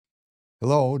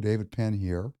Hello, David Penn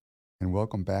here, and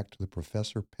welcome back to the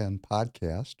Professor Penn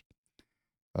podcast.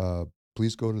 Uh,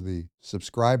 Please go to the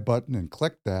subscribe button and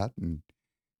click that, and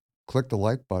click the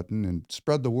like button and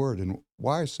spread the word. And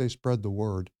why I say spread the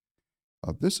word,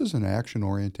 this is an action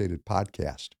oriented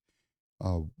podcast.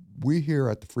 Uh, we here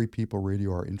at the Free People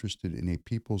Radio are interested in a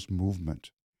people's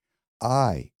movement.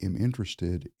 I am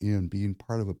interested in being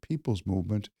part of a people's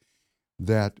movement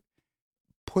that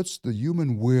puts the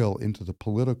human will into the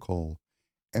political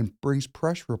and brings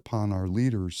pressure upon our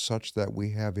leaders such that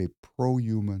we have a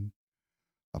pro-human,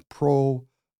 a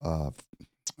uh,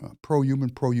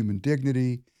 pro-human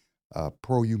dignity,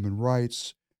 pro-human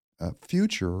rights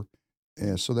future,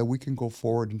 so that we can go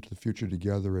forward into the future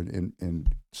together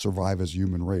and survive as a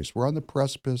human race. We're on the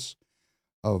precipice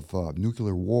of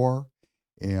nuclear war,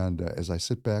 and as I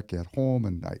sit back at home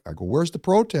and I go, where's the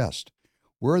protest?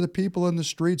 Where are the people in the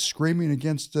streets screaming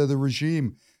against the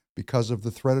regime because of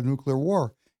the threat of nuclear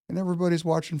war? And everybody's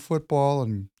watching football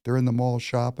and they're in the mall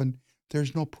shopping.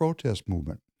 There's no protest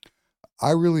movement. I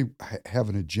really have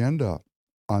an agenda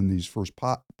on these first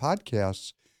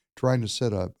podcasts, trying to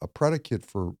set a predicate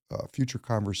for future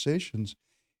conversations.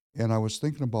 And I was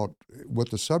thinking about what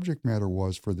the subject matter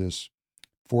was for this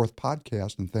fourth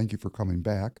podcast, and thank you for coming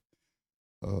back.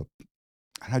 Uh,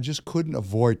 and I just couldn't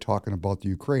avoid talking about the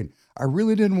Ukraine. I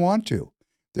really didn't want to.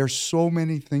 There's so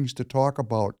many things to talk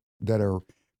about that are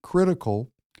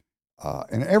critical,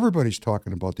 and everybody's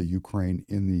talking about the Ukraine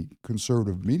in the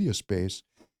conservative media space,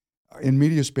 in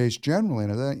media space generally,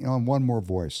 and I'm one more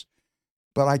voice.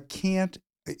 But I can't,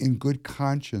 in good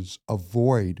conscience,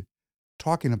 avoid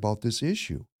talking about this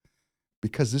issue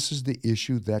because this is the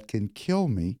issue that can kill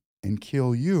me and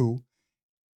kill you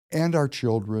and our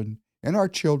children and our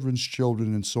children's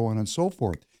children and so on and so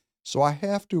forth. So I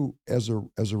have to, as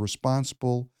a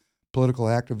responsible political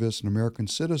activist and American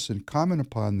citizen, comment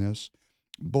upon this,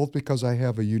 both because I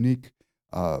have a unique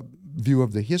view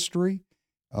of the history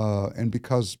and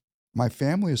because my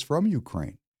family is from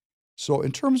Ukraine. So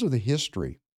in terms of the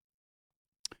history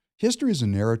is a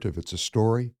narrative. It's a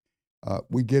story.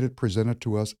 We get it presented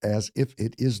to us as if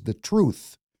it is the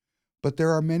truth. But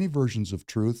there are many versions of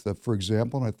truth. For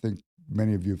example, and I think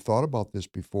many of you have thought about this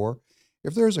before,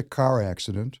 if there's a car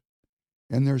accident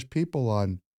and there's people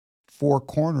on four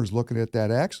corners looking at that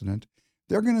accident,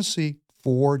 they're going to see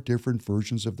four different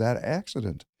versions of that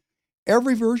accident.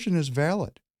 Every version is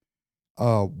valid.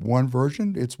 One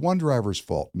version, it's one driver's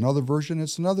fault. Another version,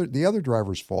 it's the other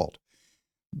driver's fault.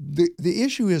 The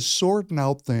issue is sorting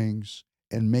out things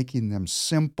and making them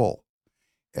simple.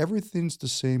 Everything's the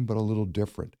same but a little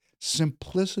different.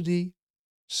 Simplicity,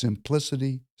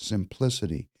 simplicity,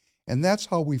 simplicity. And that's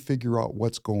how we figure out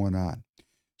what's going on.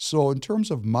 So in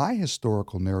terms of my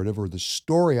historical narrative or the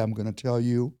story I'm going to tell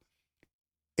you,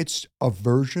 it's a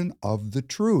version of the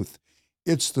truth.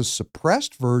 It's the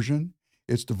suppressed version.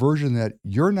 It's the version that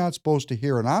you're not supposed to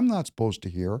hear and I'm not supposed to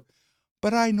hear.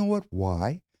 But I know it.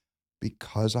 Why?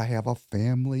 Because I have a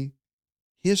family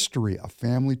history, a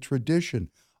family tradition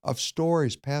of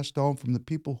stories passed down from the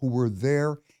people who were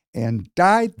there and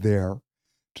died there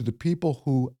to the people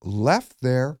who left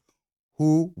there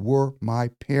who were my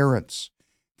parents.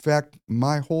 In fact,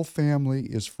 my whole family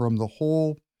is from the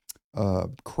whole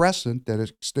crescent that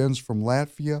extends from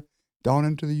Latvia down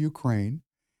into the Ukraine.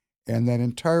 And that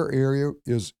entire area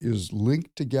is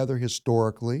linked together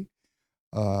historically.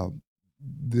 Uh,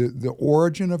 the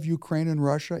origin of Ukraine and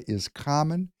Russia is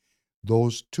common.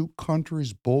 Those two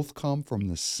countries both come from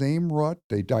the same rut.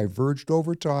 They diverged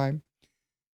over time,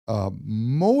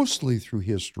 mostly through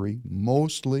history,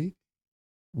 mostly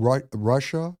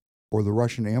Russia or the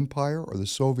Russian Empire or the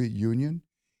Soviet Union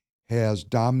has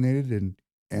dominated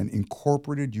and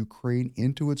incorporated Ukraine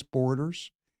into its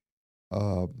borders.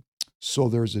 Uh, so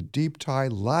there's a deep tie,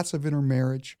 lots of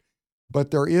intermarriage,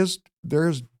 but there's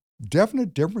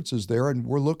definite differences there, and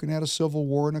we're looking at a civil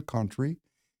war in a country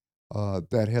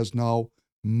that has now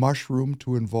mushroomed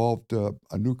to involve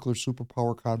a nuclear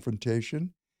superpower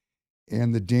confrontation.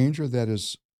 And the danger that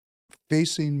is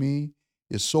facing me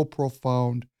is so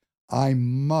profound, I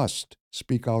must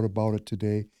speak out about it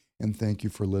today. And thank you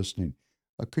for listening.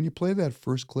 Can you play that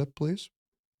first clip, please?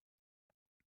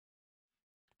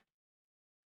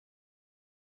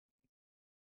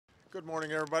 Good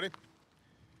morning, everybody.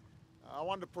 I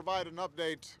wanted to provide an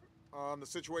update on the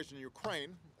situation in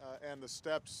Ukraine and the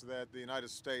steps that the United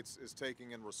States is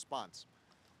taking in response.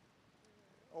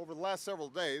 Over the last several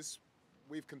days,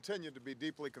 we've continued to be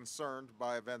deeply concerned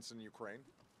by events in Ukraine.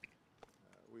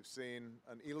 We've seen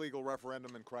an illegal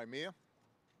referendum in Crimea,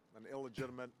 an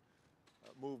illegitimate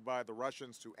move by the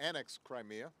Russians to annex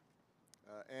Crimea,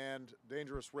 and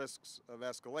dangerous risks of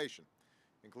escalation.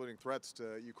 including threats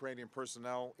to Ukrainian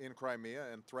personnel in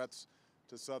Crimea and threats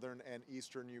to southern and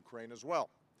eastern Ukraine as well.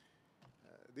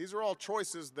 These are all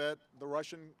choices that the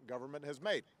Russian government has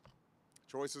made,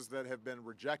 choices that have been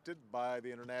rejected by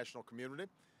the international community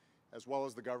as well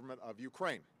as the government of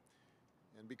Ukraine.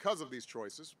 And because of these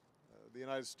choices, the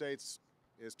United States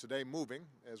is today moving,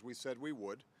 as we said we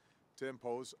would, to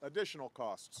impose additional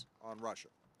costs on Russia.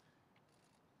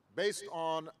 Based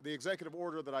on the executive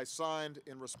order that I signed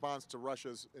in response to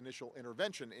Russia's initial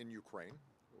intervention in Ukraine,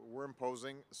 we're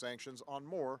imposing sanctions on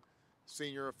more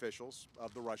senior officials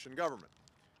of the Russian government.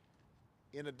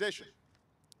 In addition,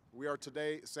 we are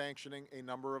today sanctioning a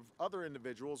number of other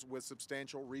individuals with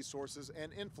substantial resources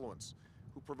and influence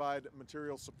who provide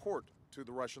material support to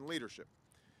the Russian leadership,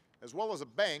 as well as a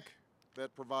bank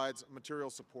that provides material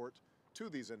support to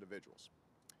these individuals.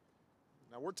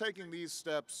 Now, we're taking these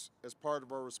steps as part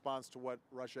of our response to what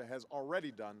Russia has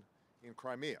already done in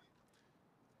Crimea.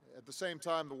 At the same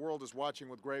time, the world is watching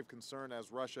with grave concern as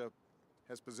Russia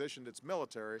has positioned its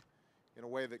military in a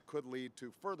way that could lead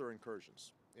to further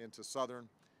incursions into southern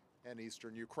and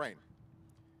eastern Ukraine.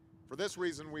 For this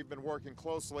reason, we've been working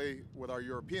closely with our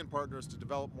European partners to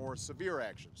develop more severe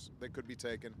actions that could be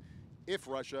taken if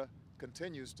Russia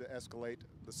continues to escalate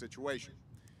the situation.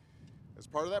 As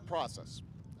part of that process,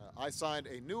 I signed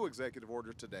a new executive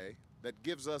order today that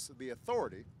gives us the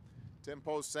authority to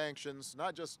impose sanctions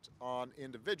not just on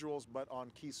individuals but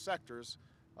on key sectors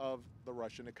of the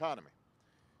Russian economy.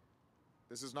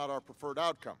 This is not our preferred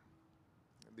outcome.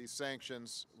 These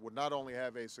sanctions would not only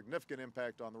have a significant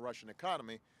impact on the Russian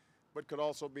economy, but could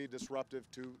also be disruptive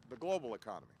to the global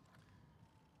economy.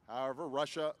 However,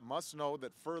 Russia must know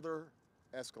that further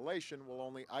escalation will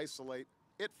only isolate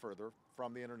it further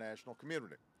from the international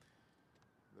community.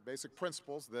 The basic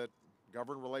principles that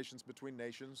govern relations between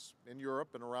nations in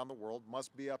Europe and around the world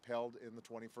must be upheld in the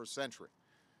 21st century.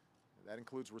 That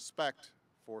includes respect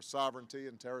for sovereignty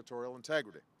and territorial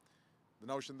integrity. The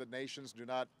notion that nations do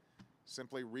not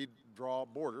simply redraw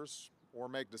borders or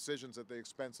make decisions at the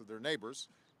expense of their neighbors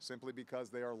simply because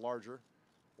they are larger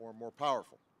or more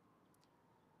powerful.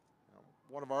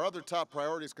 One of our other top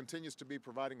priorities continues to be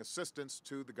providing assistance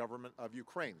to the government of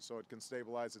Ukraine so it can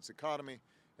stabilize its economy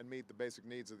and meet the basic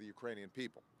needs of the Ukrainian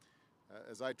people.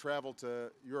 As I travel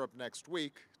to Europe next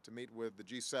week to meet with the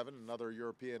G7 and other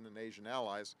European and Asian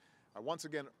allies, I once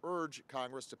again urge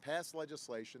Congress to pass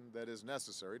legislation that is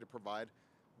necessary to provide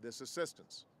this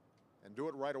assistance, and do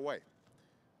it right away.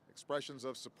 Expressions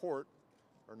of support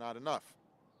are not enough.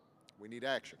 We need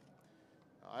action.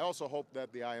 I also hope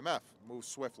that the IMF moves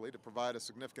swiftly to provide a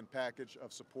significant package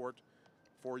of support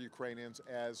for Ukrainians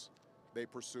as they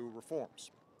pursue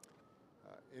reforms.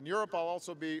 In Europe, I'll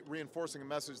also be reinforcing a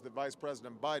message that Vice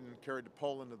President Biden carried to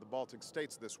Poland and the Baltic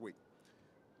states this week.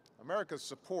 America's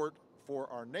support for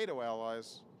our NATO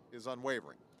allies is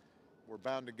unwavering. We're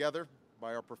bound together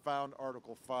by our profound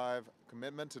Article 5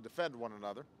 commitment to defend one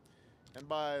another and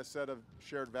by a set of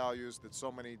shared values that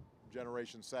so many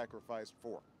generations sacrificed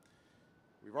for.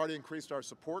 We've already increased our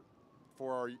support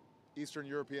for our Eastern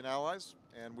European allies,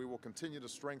 and we will continue to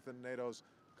strengthen NATO's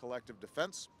collective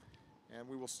defense, and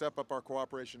we will step up our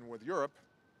cooperation with Europe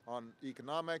on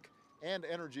economic and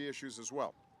energy issues as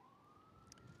well.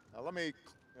 Now, let me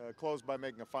close by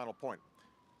making a final point.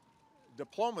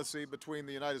 Diplomacy between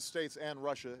the United States and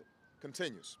Russia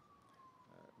continues.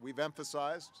 We've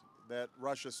emphasized that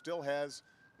Russia still has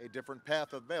a different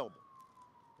path available,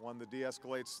 one that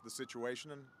de-escalates the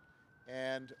situation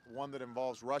and one that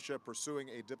involves Russia pursuing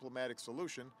a diplomatic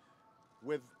solution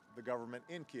with the government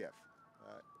in Kiev,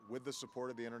 with the support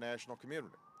of the international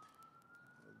community.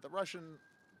 The Russian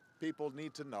people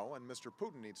need to know, and Mr.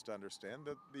 Putin needs to understand,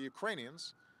 that the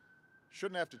Ukrainians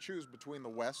shouldn't have to choose between the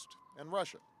West and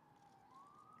Russia.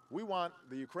 We want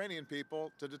the Ukrainian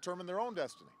people to determine their own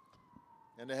destiny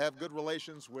and to have good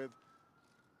relations with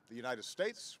the United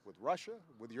States, with Russia,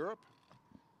 with Europe,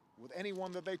 with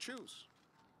anyone that they choose.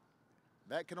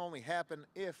 That can only happen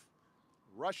if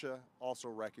Russia also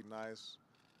recognizes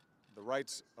the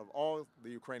rights of all the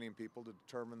Ukrainian people to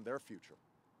determine their future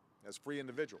as free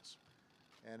individuals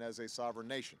and as a sovereign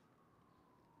nation.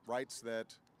 Rights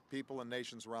that people and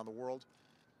nations around the world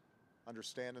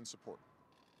understand and support.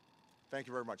 Thank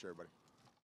you very much, everybody.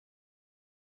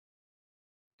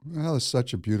 Well, it's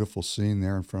such a beautiful scene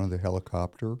there in front of the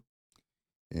helicopter.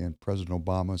 And President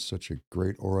Obama is such a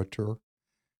great orator.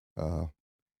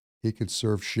 He could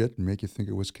serve shit and make you think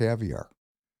it was caviar.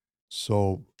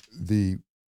 So the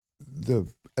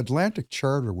Atlantic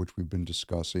Charter, which we've been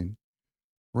discussing,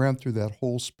 ran through that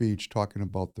whole speech talking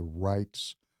about the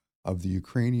rights of the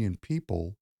Ukrainian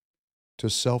people to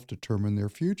self-determine their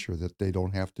future, that they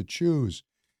don't have to choose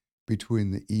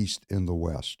between the East and the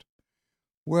West?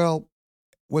 Well,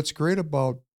 what's great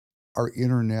about our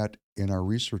internet and our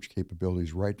research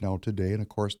capabilities right now today, and of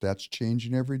course that's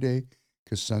changing every day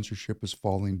because censorship is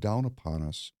falling down upon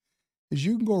us, is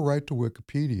you can go right to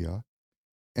Wikipedia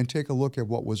and take a look at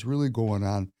what was really going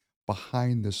on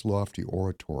behind this lofty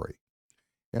oratory.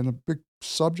 And a big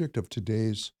subject of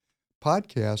today's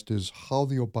podcast is how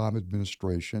the Obama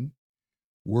administration,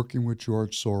 working with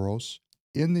George Soros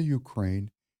in the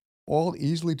Ukraine, all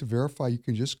easily to verify. You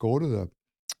can just go to the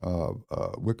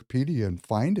Wikipedia and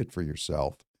find it for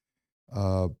yourself.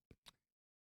 Uh,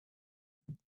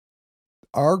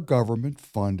 our government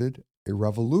funded a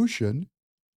revolution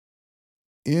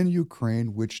in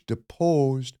Ukraine which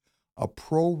deposed a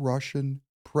pro Russian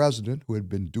president who had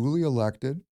been duly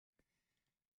elected.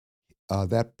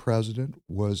 That president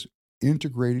was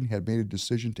integrating, had made a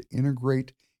decision to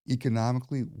integrate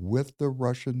economically with the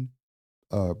Russian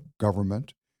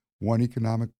government, one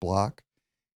economic bloc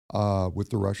with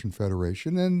the Russian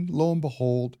Federation. And lo and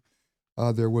behold,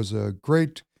 there was a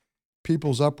great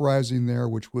people's uprising there,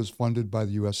 which was funded by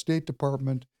the U.S. State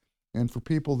Department. And for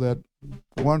people that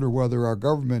wonder whether our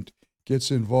government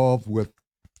gets involved with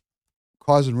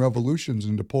causing revolutions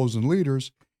and deposing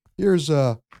leaders, here's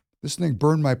this thing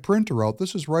burned my printer out.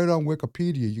 This is right on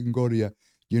Wikipedia. You can go to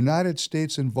United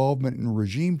States Involvement in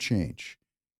Regime Change.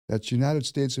 That's United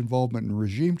States Involvement in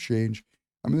Regime Change.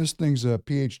 I mean, this thing's a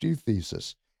PhD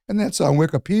thesis. And that's on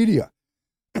Wikipedia,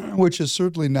 which is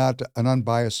certainly not an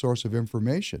unbiased source of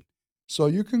information. So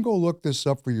you can go look this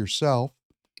up for yourself.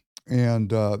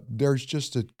 And there's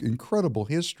just an incredible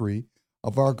history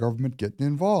of our government getting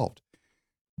involved.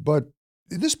 But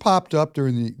this popped up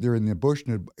during the Bush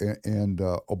and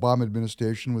Obama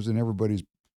administration, was in everybody's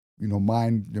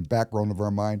mind, the background of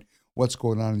our mind. What's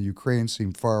going on in the Ukraine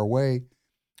seemed far away,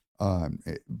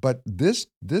 but this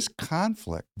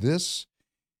conflict, this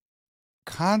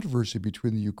controversy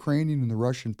between the Ukrainian and the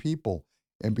Russian people,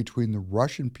 and between the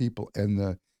Russian people and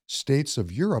the states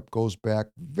of Europe, goes back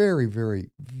very, very,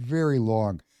 very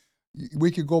long. We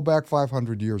could go back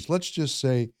 500 years. Let's just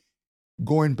say,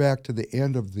 going back to the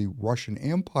end of the Russian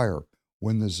Empire,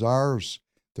 when the czars,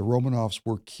 the Romanovs,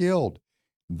 were killed.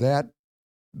 That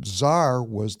czar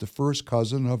was the first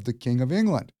cousin of the King of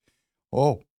England.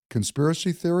 Oh,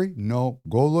 conspiracy theory? No,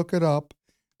 go look it up.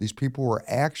 These people were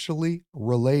actually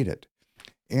related.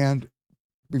 And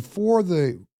before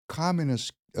the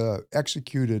communists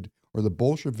executed, or the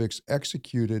Bolsheviks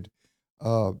executed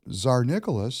Tsar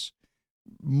Nicholas,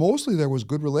 mostly there was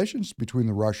good relations between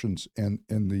the Russians and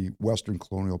the Western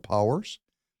colonial powers,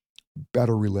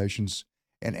 better relations.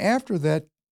 And after that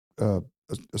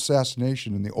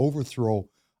assassination and the overthrow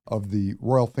of the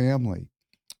royal family,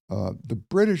 the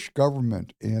British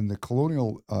government and the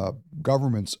colonial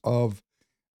governments of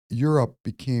Europe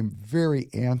became very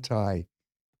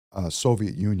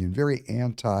anti-Soviet Union, very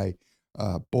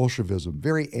anti-Bolshevism,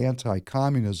 very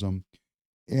anti-communism.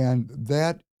 And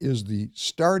that is the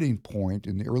starting point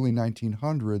in the early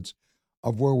 1900s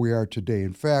of where we are today.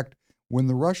 In fact, when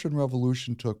the Russian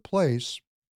Revolution took place,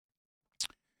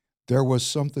 there was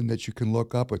something that you can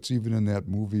look up. It's even in that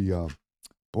movie,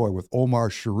 with Omar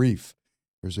Sharif.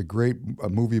 There's a great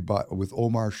movie with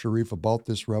Omar Sharif about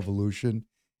this revolution.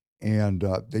 And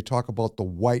they talk about the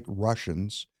White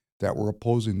Russians that were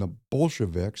opposing the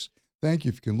Bolsheviks. Thank you.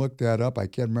 If you can look that up. I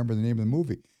can't remember the name of the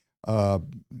movie.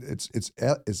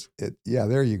 Yeah,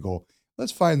 there you go.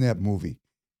 Let's find that movie.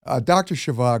 Dr.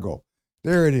 Zhivago.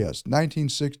 There it is.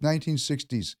 1960s,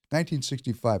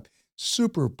 1965.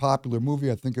 Super popular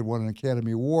movie. I think it won an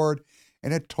Academy Award.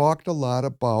 And it talked a lot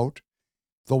about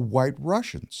the White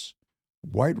Russians.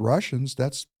 White Russians,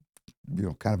 that's,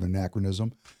 kind of an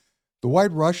anachronism. The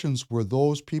White Russians were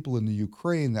those people in the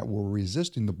Ukraine that were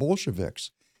resisting the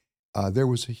Bolsheviks. There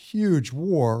was a huge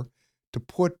war to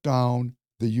put down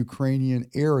the Ukrainian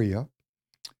area,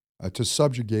 to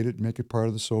subjugate it and make it part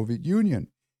of the Soviet Union.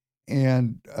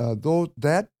 And though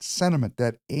that sentiment,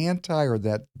 that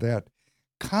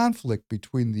conflict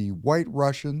between the White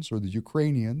Russians or the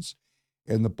Ukrainians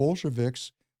and the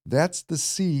Bolsheviks, that's the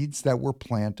seeds that were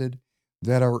planted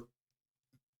that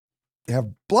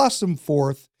have blossomed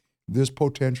forth this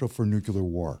potential for nuclear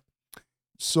war.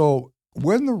 So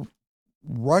when the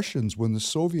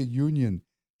Soviet Union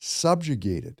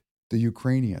subjugated the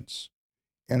Ukrainians,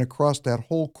 and across that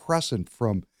whole crescent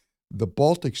from the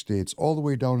Baltic states all the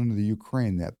way down into the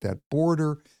Ukraine, that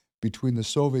border between the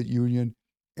Soviet Union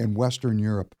and Western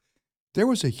Europe, there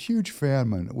was a huge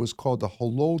famine. It was called the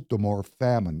Holodomor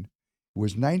famine. It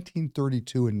was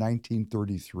 1932 and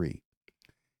 1933.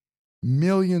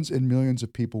 Millions and millions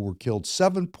of people were killed.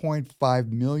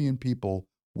 7.5 million people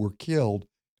were killed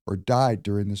or died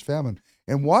during this famine.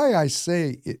 And why I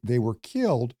say they were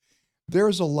killed,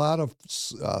 there's a lot of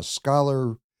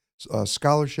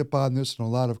scholarship on this and a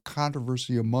lot of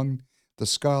controversy among the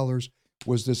scholars.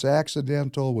 Was this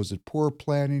accidental? Was it poor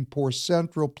planning, poor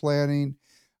central planning?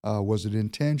 Was it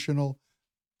intentional?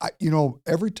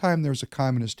 Every time there's a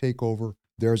communist takeover,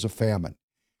 there's a famine.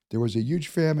 There was a huge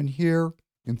famine here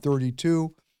in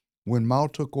 1932. When Mao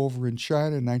took over in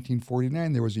China in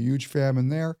 1949, there was a huge famine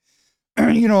there.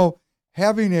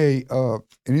 Having an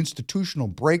institutional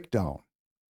breakdown,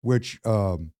 which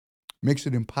makes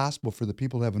it impossible for the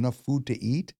people to have enough food to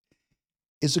eat,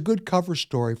 is a good cover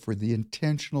story for the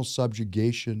intentional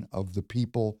subjugation of the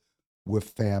people with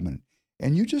famine.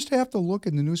 And you just have to look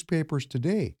in the newspapers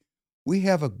today. We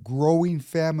have a growing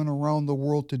famine around the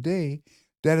world today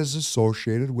that is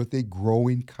associated with a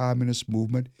growing communist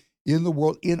movement in the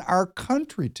world. In our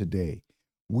country today,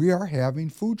 we are having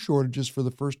food shortages for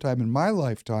the first time in my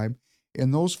lifetime,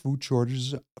 and those food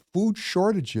shortages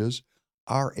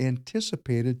are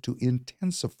anticipated to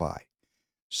intensify.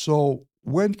 So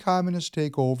when communists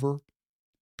take over,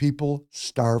 people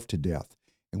starve to death.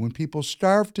 And when people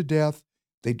starve to death,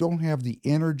 they don't have the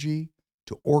energy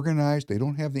to organize. They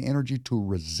don't have the energy to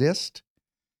resist.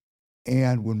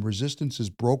 And when resistance is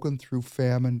broken through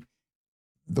famine,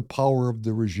 the power of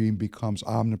the regime becomes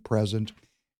omnipresent,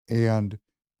 and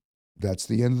that's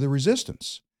the end of the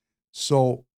resistance.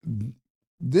 So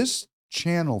this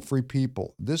channel, Free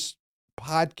People, this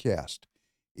podcast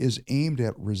is aimed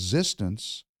at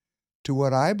resistance to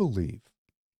what I believe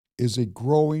is a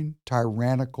growing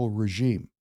tyrannical regime.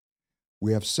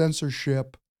 We have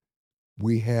censorship.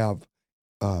 We have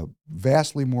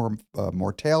vastly more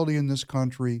mortality in this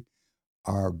country.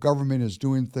 Our government is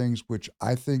doing things which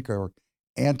I think are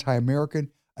anti-American,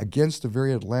 against the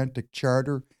very Atlantic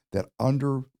Charter that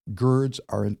undergirds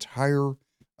our entire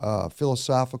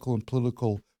philosophical and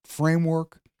political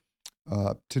framework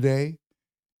today.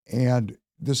 And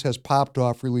this has popped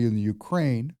off really in the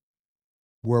Ukraine,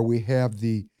 where we have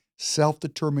the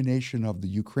self-determination of the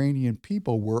Ukrainian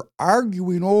people. We're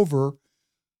arguing over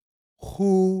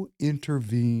who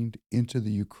intervened into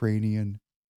the Ukrainian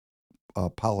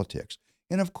politics.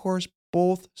 And of course,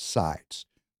 both sides,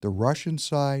 the Russian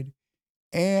side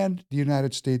and the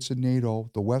United States and NATO,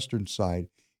 the Western side,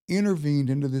 intervened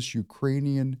into this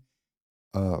Ukrainian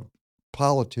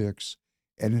politics,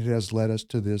 and it has led us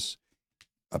to this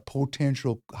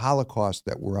potential Holocaust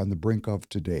that we're on the brink of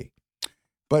today.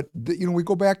 But we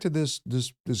go back to this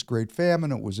great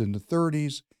famine. It was in the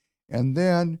 1930s, and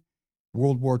then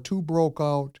World War II broke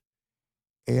out.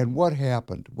 And what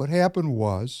happened? What happened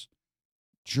was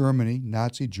Germany,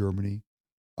 Nazi Germany,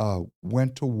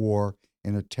 went to war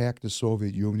and attacked the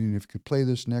Soviet Union. If you could play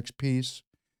this next piece,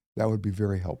 that would be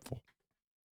very helpful.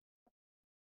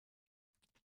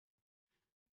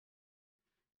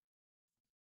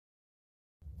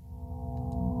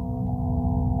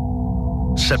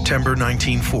 September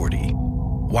 1940.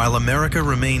 While America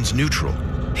remains neutral,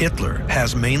 Hitler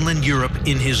has mainland Europe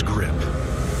in his grip.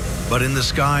 But in the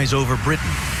skies over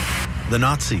Britain, the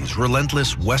Nazis'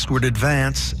 relentless westward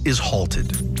advance is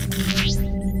halted.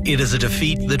 It is a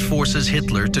defeat that forces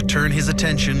Hitler to turn his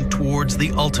attention towards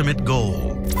the ultimate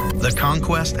goal, the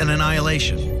conquest and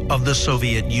annihilation of the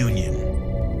Soviet Union.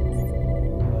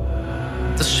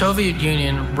 The Soviet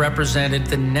Union represented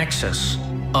the nexus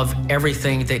of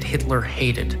everything that Hitler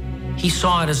hated. He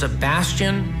saw it as a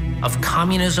bastion of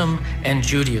communism and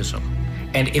Judaism.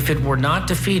 And if it were not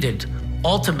defeated,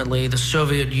 ultimately the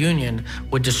Soviet Union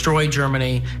would destroy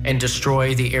Germany and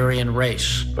destroy the Aryan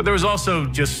race. But there was also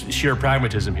just sheer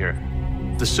pragmatism here.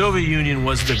 The Soviet Union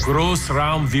was the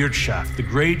Großraumwirtschaft, the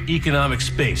great economic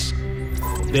space.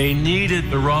 They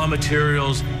needed the raw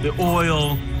materials, the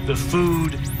oil, the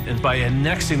food, and by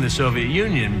annexing the Soviet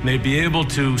Union, they'd be able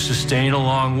to sustain a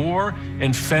long war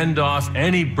and fend off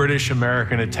any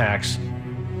British-American attacks.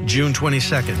 June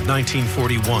 22nd,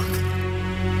 1941.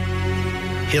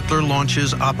 Hitler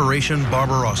launches Operation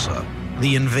Barbarossa,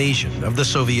 the invasion of the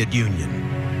Soviet Union.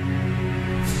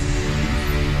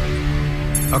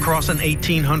 Across an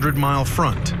 1,800-mile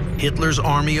front, Hitler's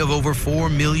army of over 4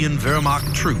 million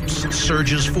Wehrmacht troops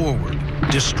surges forward,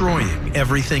 destroying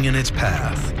everything in its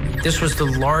path. This was the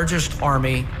largest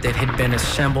army that had been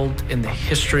assembled in the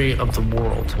history of the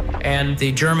world. And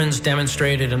the Germans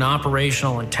demonstrated an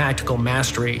operational and tactical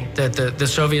mastery that the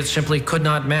Soviets simply could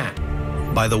not match.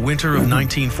 By the winter of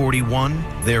 1941,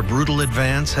 their brutal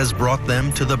advance has brought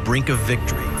them to the brink of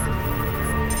victory.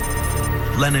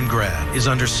 Leningrad is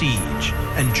under siege,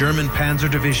 and German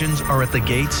panzer divisions are at the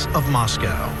gates of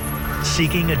Moscow.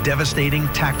 Seeking a devastating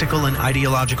tactical and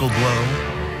ideological blow,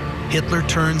 Hitler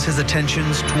turns his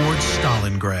attentions towards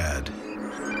Stalingrad.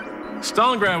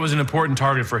 Stalingrad was an important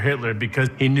target for Hitler because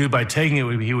he knew by taking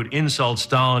it, he would insult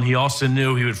Stalin. He also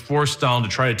knew he would force Stalin to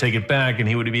try to take it back, and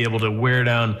he would be able to wear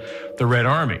down the Red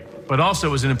Army. But also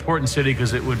it was an important city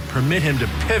because it would permit him to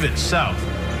pivot south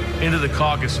into the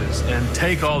Caucasus and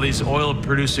take all these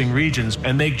oil-producing regions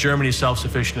and make Germany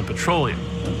self-sufficient in petroleum.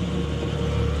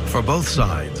 For both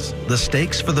sides, the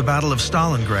stakes for the Battle of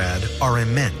Stalingrad are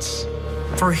immense.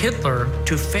 For Hitler,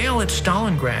 to fail at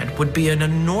Stalingrad would be an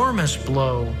enormous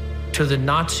blow to the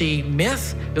Nazi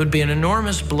myth. It would be an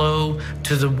enormous blow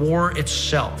to the war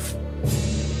itself.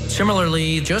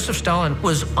 Similarly, Joseph Stalin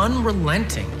was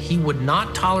unrelenting. He would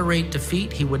not tolerate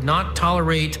defeat. He would not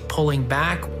tolerate pulling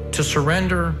back. To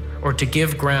surrender or to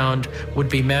give ground would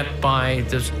be met by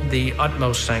the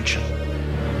utmost sanction.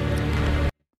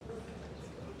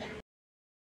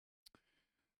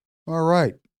 All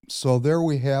right. So there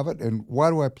we have it. And why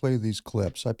do I play these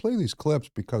clips? I play these clips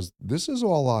because this is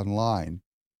all online.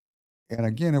 And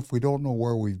again, if we don't know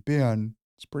where we've been,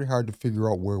 it's pretty hard to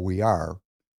figure out where we are.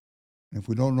 And if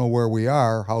we don't know where we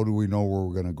are, how do we know where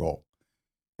we're going to go?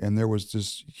 And there was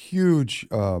this huge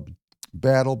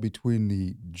battle between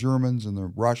the Germans and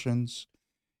the Russians.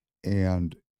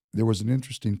 And there was an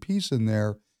interesting piece in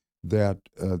there that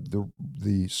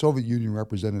the Soviet Union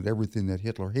represented everything that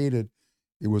Hitler hated.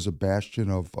 It was a bastion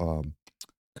of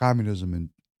communism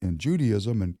and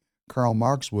Judaism, and Karl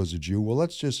Marx was a Jew. Well,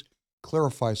 let's just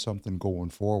clarify something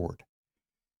going forward.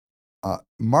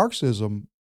 Marxism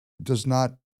does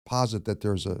not posit that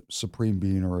there's a supreme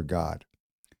being or a God.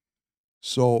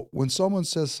 So when someone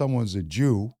says someone's a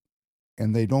Jew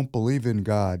and they don't believe in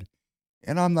God,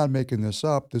 and I'm not making this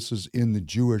up, this is in the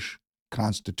Jewish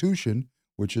Constitution,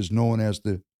 which is known as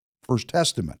the First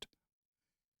Testament,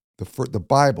 the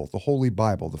Bible, the Holy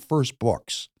Bible, the first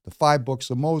books, the 5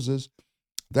 books of Moses,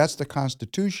 that's the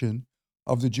Constitution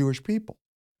of the Jewish people.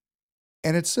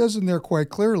 And it says in there quite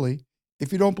clearly,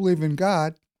 if you don't believe in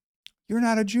God, you're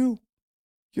not a Jew.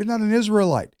 You're not an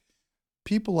Israelite.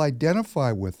 People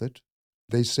identify with it.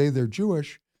 They say they're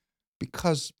Jewish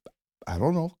because, I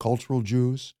don't know, cultural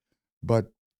Jews.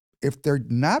 But if they're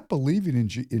not believing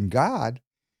in God,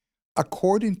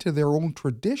 according to their own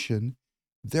tradition,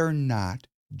 they're not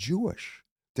Jewish.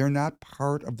 They're not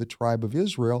part of the tribe of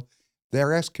Israel.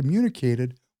 They're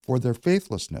excommunicated for their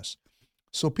faithlessness.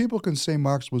 So people can say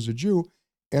Marx was a Jew,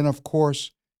 and of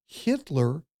course,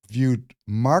 Hitler viewed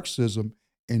Marxism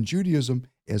and Judaism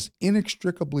as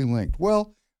inextricably linked.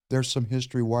 Well, there's some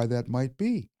history why that might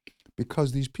be.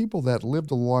 Because these people that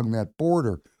lived along that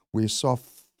border, where you saw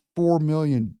 4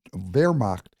 million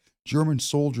Wehrmacht, German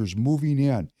soldiers moving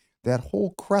in, that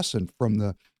whole crescent from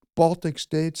the Baltic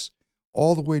states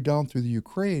all the way down through the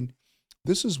Ukraine,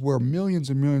 this is where millions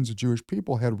and millions of Jewish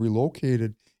people had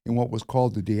relocated in what was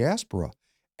called the diaspora.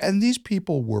 And these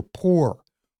people were poor,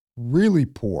 really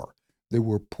poor. They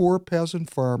were poor peasant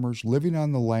farmers living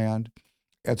on the land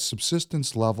at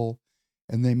subsistence level,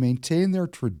 and they maintained their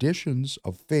traditions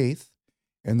of faith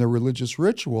and their religious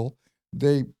ritual.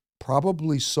 They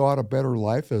probably sought a better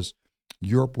life as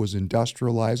Europe was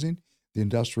industrializing. The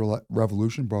Industrial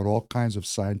Revolution brought all kinds of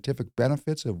scientific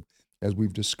benefits, as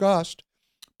we've discussed.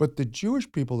 But the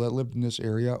Jewish people that lived in this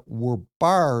area were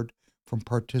barred from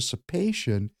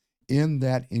participation in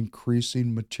that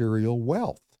increasing material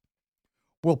wealth.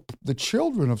 Well, the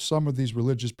children of some of these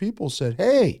religious people said,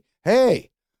 hey,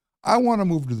 I want to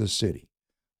move to the city.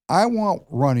 I want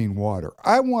running water.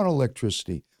 I want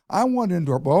electricity. I want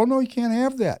indoor. Oh, no, you can't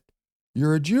have that.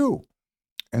 You're a Jew.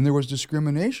 And there was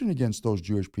discrimination against those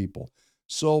Jewish people.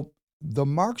 So the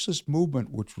Marxist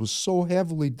movement, which was so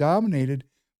heavily dominated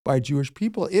by Jewish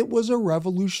people, it was a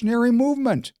revolutionary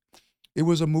movement. It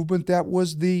was a movement that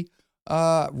was the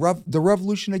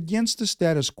revolution against the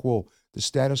status quo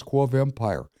of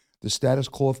empire, the status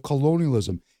quo of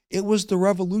colonialism. It was the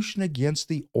revolution against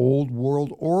the old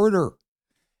world order.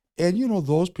 And, you know,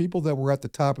 those people that were at the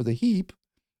top of the heap,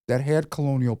 that had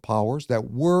colonial powers, that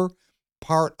were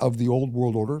part of the old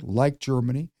world order, like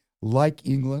Germany, like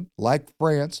England, like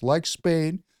France, like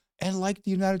Spain, and like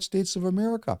the United States of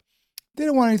America, they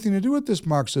didn't want anything to do with this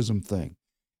Marxism thing.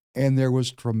 And there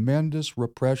was tremendous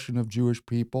repression of Jewish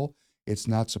people. It's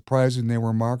not surprising they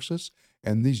were Marxists.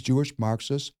 And these Jewish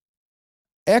Marxists,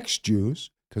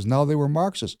 ex-Jews, because now they were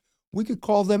Marxists, we could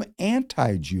call them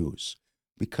anti-Jews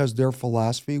because their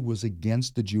philosophy was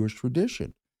against the Jewish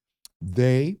tradition.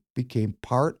 They became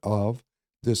part of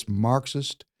this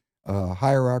Marxist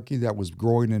hierarchy that was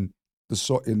growing in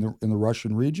the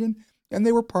Russian region, and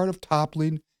they were part of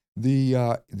toppling the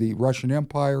Russian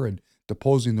Empire and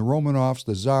deposing the Romanovs,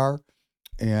 the Tsar,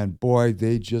 and boy,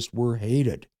 they just were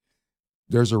hated.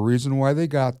 There's a reason why they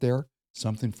got there,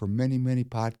 something for many, many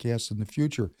podcasts in the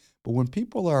future. But when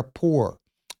people are poor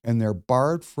and they're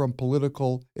barred from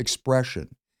political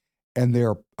expression and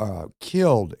they're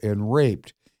killed and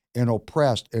raped and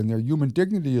oppressed and their human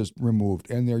dignity is removed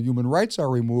and their human rights are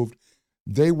removed,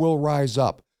 they will rise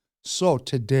up. So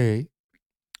today,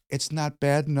 it's not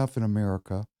bad enough in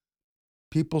America.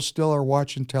 People still are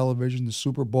watching television. The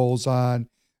Super Bowl's on.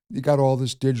 You got all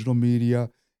this digital media.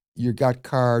 You got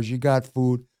cars. You got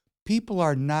food. People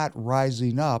are not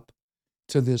rising up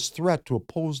to this threat, to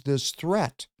oppose this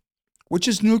threat, which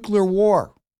is nuclear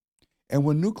war. And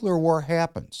when nuclear war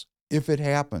happens, if it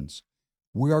happens,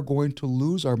 we are going to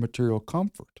lose our material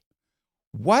comfort.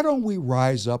 Why don't we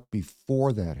rise up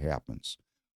before that happens?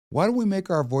 Why don't we make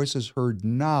our voices heard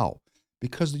now?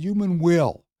 Because the human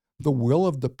will, the will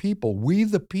of the people, we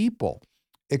the people,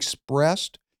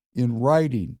 expressed in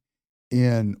writing,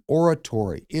 in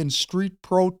oratory, in street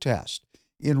protest,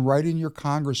 in writing your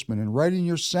congressmen, in writing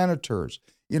your senators,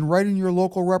 in writing your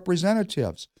local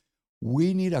representatives.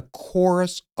 We need a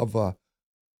chorus of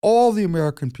all the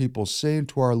American people saying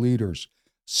to our leaders,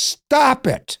 stop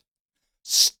it!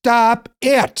 Stop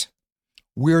it!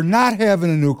 We're not having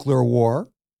a nuclear war.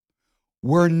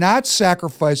 We're not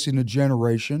sacrificing a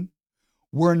generation.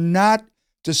 We're not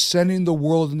descending the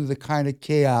world into the kind of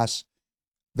chaos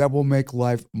that will make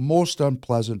life most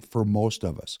unpleasant for most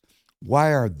of us.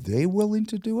 Why are they willing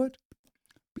to do it?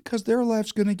 Because their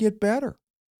life's going to get better.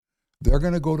 They're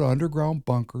going to go to underground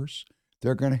bunkers.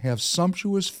 They're going to have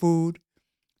sumptuous food.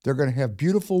 They're going to have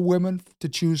beautiful women to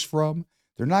choose from.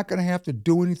 They're not going to have to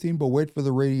do anything but wait for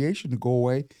the radiation to go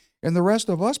away. And the rest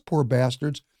of us poor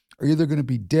bastards are either going to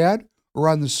be dead or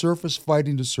on the surface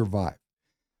fighting to survive.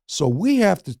 So we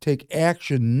have to take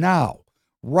action now,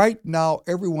 right now,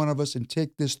 every one of us, and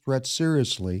take this threat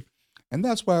seriously. And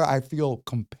that's why I feel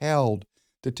compelled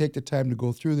to take the time to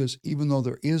go through this, even though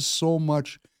there is so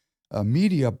much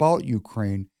media about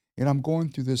Ukraine. And I'm going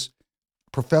through this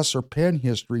Professor Penn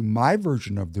history, my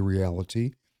version of the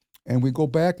reality. And we go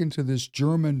back into this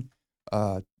German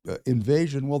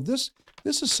invasion. Well, this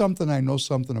is something I know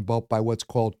something about by what's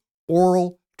called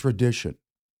oral tradition.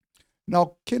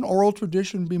 Now, can oral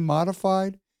tradition be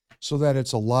modified so that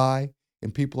it's a lie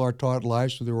and people are taught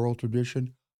lies through the oral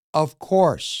tradition? Of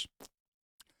course.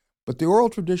 But the oral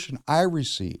tradition I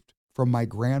received from my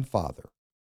grandfather,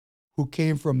 who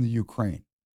came from the Ukraine,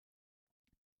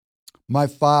 my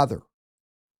father,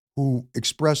 who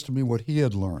expressed to me what he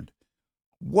had learned,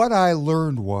 what I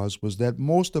learned was that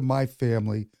most of my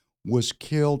family was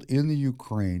killed in the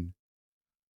Ukraine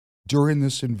during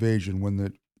this invasion when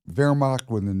the Wehrmacht,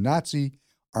 when the Nazi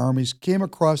armies came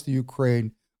across the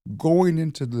Ukraine, going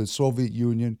into the Soviet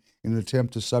Union in an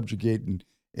attempt to subjugate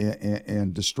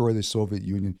and destroy the Soviet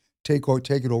Union, take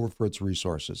it over for its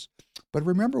resources. But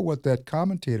remember what that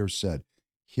commentator said.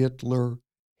 Hitler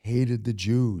hated the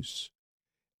Jews,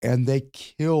 and they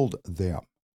killed them.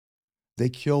 They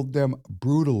killed them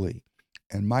brutally,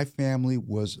 and my family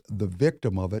was the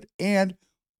victim of it. And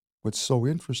what's so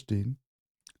interesting,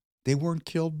 they weren't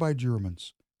killed by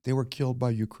Germans. They were killed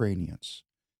by Ukrainians.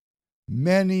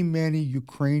 Many, many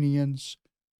Ukrainians,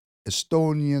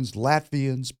 Estonians,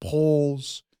 Latvians,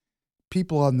 Poles,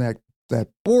 people on that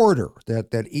border,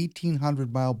 that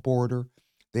 1,800-mile border,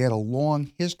 they had a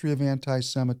long history of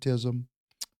anti-Semitism,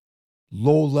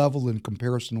 low level in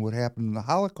comparison to what happened in the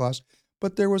Holocaust,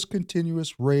 but there was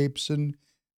continuous rapes and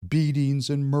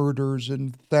beatings and murders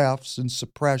and thefts and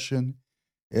suppression.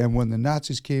 And when the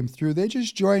Nazis came through, they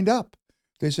just joined up.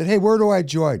 They said, hey, where do I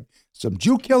join? Some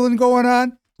Jew killing going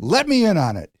on? Let me in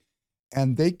on it.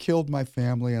 And they killed my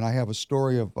family. And I have a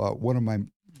story of one of my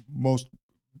most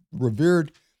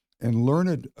revered and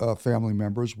learned family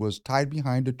members was tied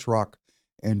behind a truck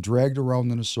and dragged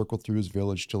around in a circle through his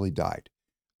village till he died.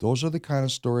 Those are the kind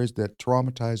of stories that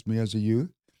traumatized me as a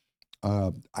youth.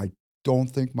 I don't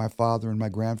think my father and my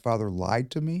grandfather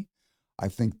lied to me. I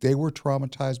think they were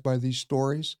traumatized by these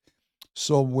stories.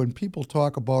 So when people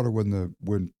talk about, or when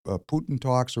Putin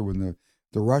talks, or when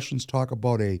the Russians talk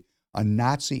about a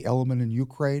Nazi element in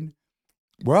Ukraine,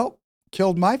 well,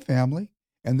 killed my family,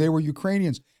 and they were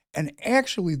Ukrainians. And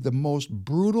actually, the most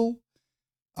brutal,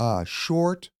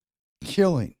 short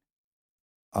killing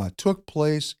took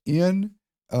place in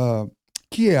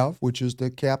Kiev, which is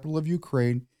the capital of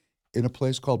Ukraine, in a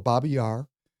place called Babi Yar,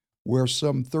 where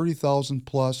some 30,000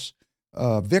 plus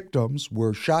victims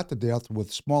were shot to death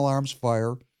with small arms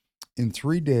fire in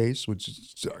 3 days, which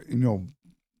is,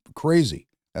 crazy.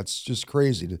 That's just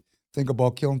crazy to think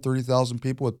about killing 30,000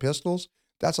 people with pistols.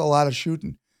 That's a lot of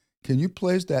shooting. Can you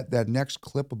play that next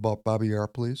clip about Babi Yar,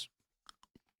 please?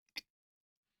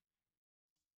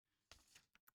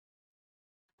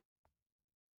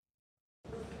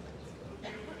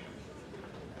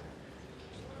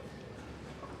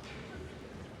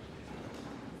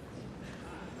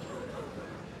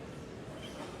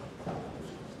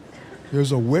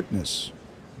 Here's a witness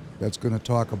that's going to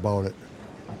talk about it.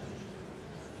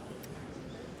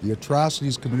 The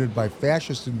atrocities committed by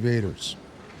fascist invaders.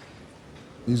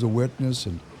 He's a witness,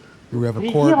 and here we have a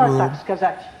Предела, courtroom. так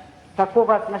сказать,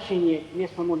 такого отношения к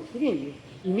местному населению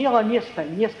имело место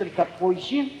несколько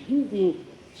позже в виде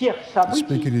тех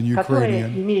событий, которые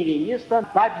имели место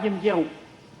в Бабьем Яру.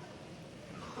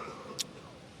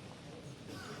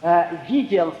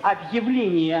 Видел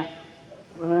объявление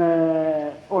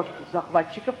от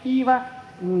захватчиков Киева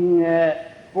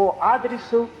по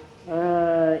адресу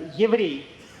евреев.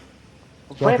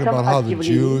 В этом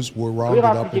объявлении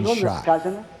было определенно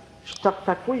сказано, что в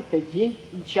такой-то день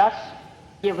и час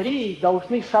евреи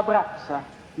должны собраться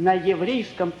на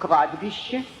еврейском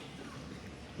кладбище,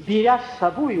 беря с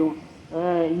собой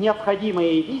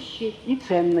необходимые вещи и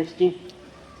ценности.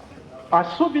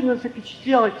 Особенно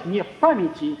запечатлелась мне в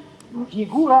памяти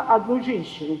фигура одной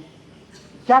женщины.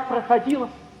 Я проходил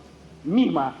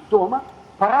мимо дома,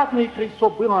 парадное крыльцо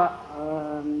было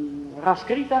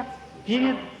раскрыто,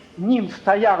 перед ним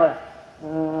стояла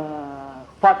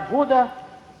подвода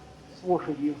с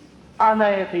лошадью, а на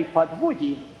этой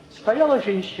подводе стояла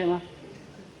женщина,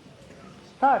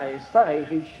 старая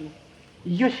женщина.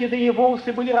 Ее седые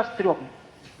волосы были растрепаны.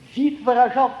 Вид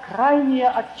выражал крайнее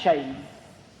отчаяние.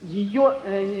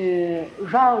 Ее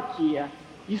жалкие,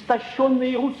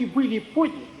 истощенные руки были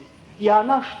подняты, и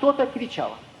она что-то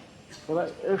кричала.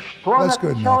 Что она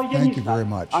кричала, я не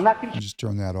знаю. Она кричала. Just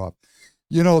turn that off.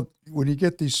 You know, when you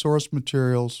get these source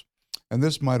materials, and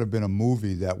this might have been a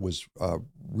movie that was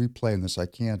replaying this, I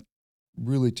can't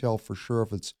really tell for sure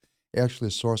if it's actually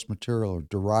a source material or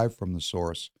derived from the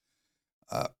source.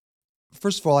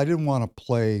 First of all, I didn't want to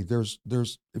play. There's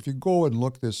if you go and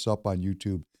look this up on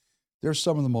YouTube, there's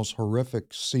some of the most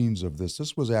horrific scenes of this.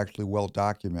 This was actually well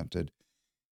documented,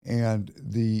 and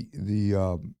the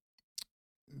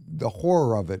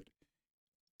horror of it,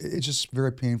 it's just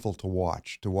very painful to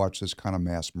watch this kind of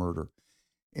mass murder.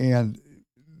 And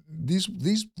this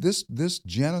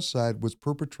genocide was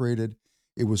perpetrated.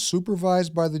 It was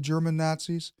supervised by the German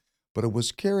Nazis, but it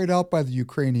was carried out by the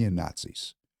Ukrainian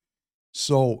Nazis.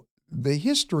 So the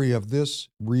history of this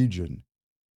region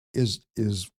is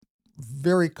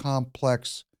very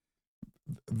complex,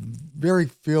 very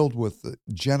filled with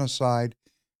genocide,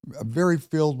 very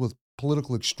filled with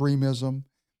political extremism.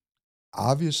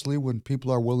 Obviously, when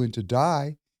people are willing to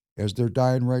die, as they're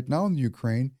dying right now in the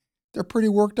Ukraine, they're pretty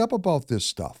worked up about this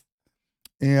stuff.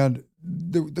 And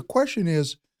the question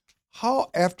is, how,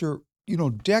 after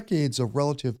decades of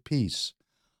relative peace,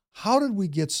 how did we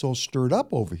get so stirred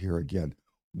up over here again?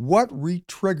 What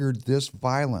re-triggered this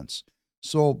violence?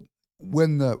 So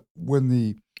when the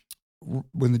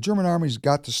German armies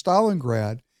got to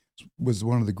Stalingrad, was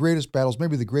one of the greatest battles,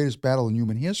 maybe the greatest battle in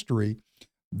human history.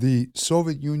 The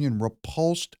Soviet Union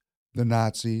repulsed the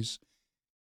Nazis,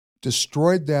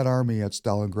 destroyed that army at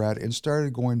Stalingrad, and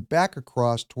started going back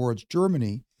across towards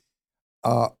Germany.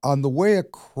 On the way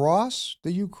across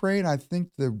the Ukraine, I think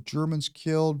the Germans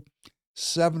killed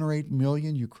 7 or 8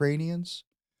 million Ukrainians.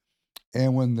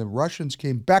 And when the Russians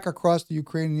came back across the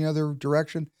Ukraine in the other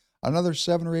direction, another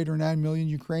 7 or 8 or 9 million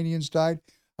Ukrainians died.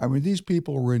 I mean, these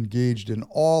people were engaged in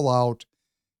all-out,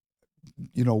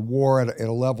 war at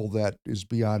a level that is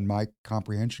beyond my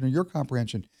comprehension or your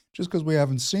comprehension, just because we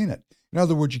haven't seen it. In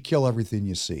other words, you kill everything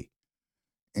you see.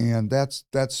 And that's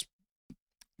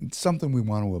something we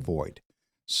want to avoid.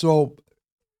 So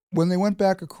when they went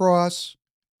back across,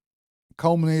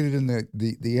 culminated in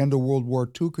the end of World War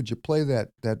II, could you play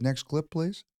that next clip,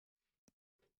 please?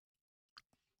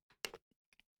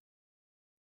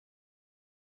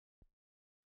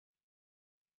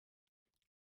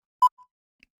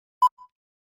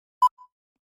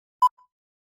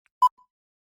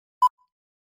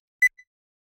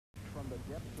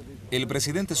 El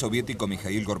presidente soviético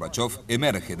Mikhail Gorbachev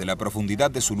emerge de la profundidad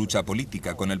de su lucha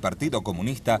política con el Partido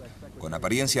Comunista con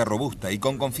apariencia robusta y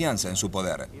con confianza en su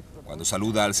poder, cuando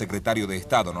saluda al secretario de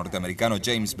Estado norteamericano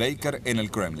James Baker en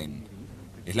el Kremlin.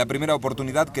 Es la primera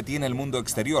oportunidad que tiene el mundo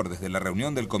exterior desde la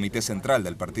reunión del Comité Central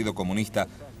del Partido Comunista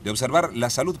de observar la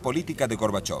salud política de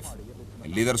Gorbachev.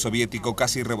 El líder soviético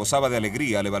casi rebosaba de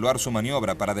alegría al evaluar su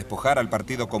maniobra para despojar al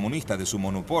Partido Comunista de su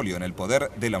monopolio en el poder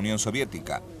de la Unión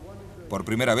Soviética. Por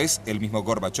primera vez, el mismo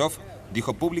Gorbachev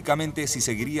dijo públicamente si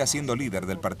seguiría siendo líder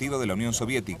del Partido de la Unión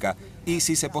Soviética y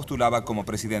si se postulaba como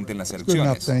presidente en las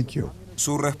elecciones.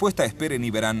 Su respuesta esperen y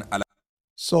verán a la...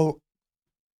 So,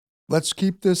 let's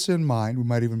keep this in mind. We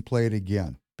might even play it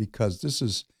again, because this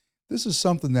is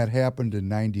something that happened in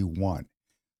 91.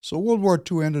 So World War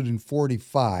II ended in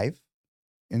 45.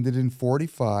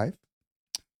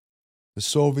 The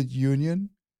Soviet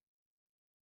Union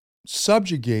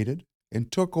subjugated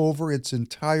and took over its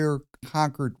entire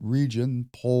conquered region,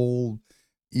 Pole,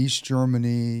 East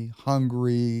Germany,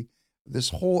 Hungary, this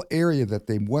whole area that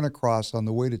they went across on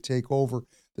the way to take over.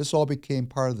 This all became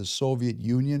part of the Soviet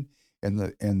Union and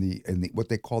the what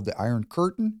they called the Iron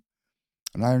Curtain.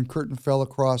 An Iron Curtain fell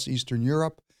across Eastern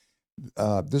Europe.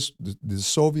 The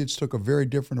Soviets took a very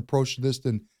different approach to this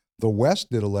than the West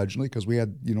did, allegedly, because we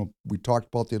talked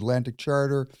about the Atlantic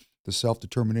Charter, the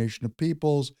self-determination of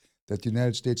peoples, that the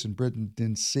United States and Britain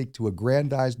didn't seek to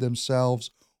aggrandize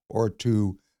themselves or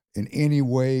to in any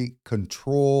way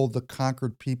control the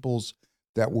conquered peoples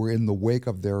that were in the wake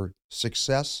of their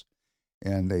success.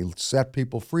 And they set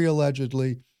people free,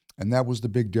 allegedly, and that was the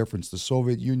big difference. The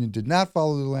Soviet Union did not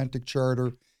follow the Atlantic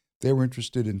Charter. They were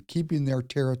interested in keeping their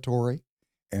territory,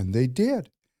 and they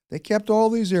did. They kept all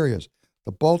these areas.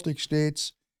 The Baltic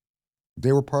states,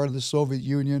 they were part of the Soviet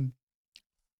Union.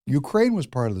 Ukraine was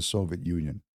part of the Soviet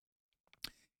Union.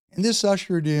 And this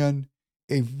ushered in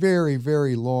a very,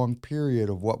 very long period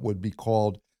of what would be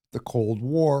called the Cold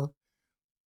War.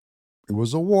 It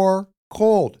was a war,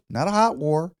 cold, not a hot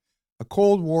war. A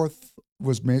Cold War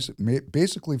was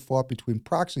basically fought between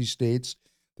proxy states,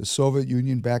 the Soviet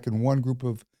Union back in one group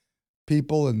of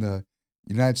people and the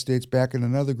United States back in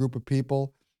another group of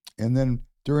people. And then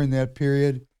during that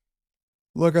period,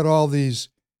 look at all these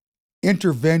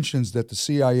interventions that the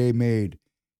CIA made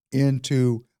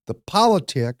into the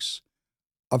politics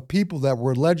of people that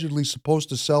were allegedly supposed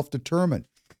to self-determine.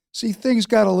 See, things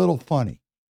got a little funny.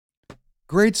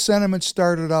 Great sentiment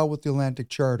started out with the Atlantic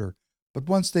Charter, but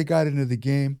once they got into the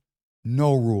game,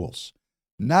 no rules.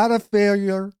 Not a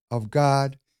failure of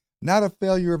God, not a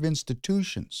failure of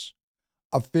institutions,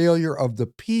 a failure of the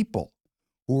people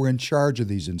who were in charge of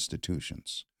these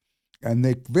institutions. And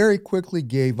they very quickly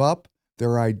gave up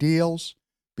their ideals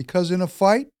because in a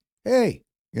fight, they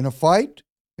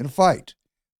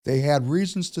had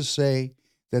reasons to say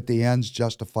that the ends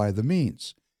justify the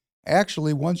means.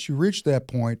 Actually, once you reach that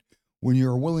point, when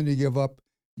you're willing to give up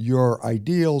your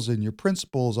ideals and your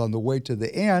principles on the way to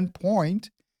the end point,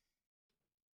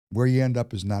 where you end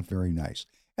up is not very nice.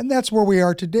 And that's where we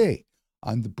are today,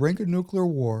 on the brink of nuclear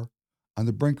war, on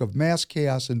the brink of mass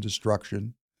chaos and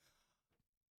destruction,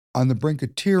 on the brink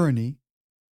of tyranny,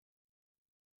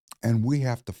 and we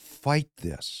have to fight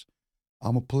this.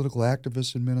 I'm a political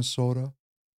activist in Minnesota,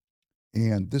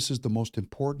 and this is the most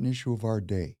important issue of our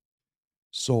day.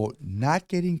 So not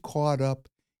getting caught up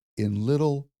in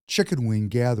little chicken wing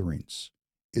gatherings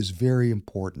is very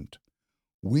important.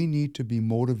 We need to be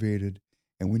motivated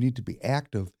and we need to be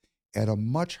active at a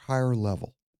much higher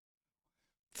level.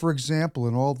 For example,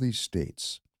 in all these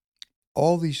states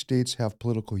have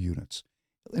political units.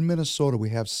 In Minnesota, we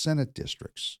have Senate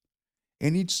districts,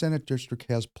 and each Senate district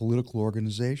has political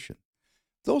organization.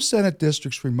 Those Senate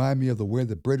districts remind me of the way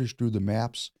the British drew the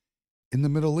maps in the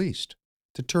Middle East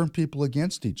to turn people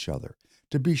against each other,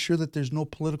 to be sure that there's no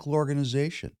political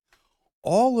organization.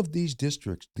 All of these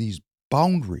districts, these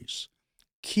boundaries,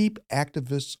 keep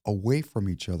activists away from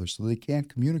each other so they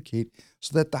can't communicate,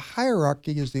 so that the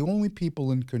hierarchy is the only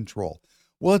people in control.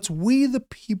 Well, it's we the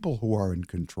people who are in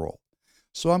control.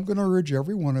 So I'm going to urge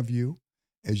every one of you,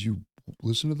 as you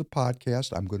listen to the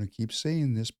podcast, I'm going to keep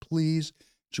saying this, please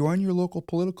join your local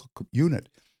political unit.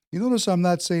 You notice I'm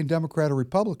not saying Democrat or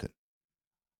Republican.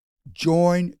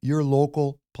 Join your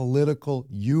local political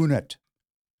unit,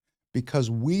 because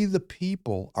we the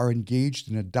people are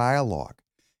engaged in a dialogue.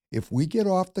 If we get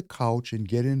off the couch and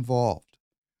get involved,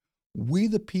 we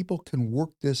the people can work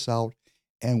this out,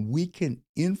 and we can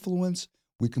influence,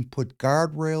 we can put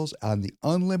guardrails on the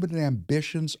unlimited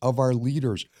ambitions of our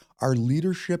leaders. Our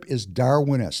leadership is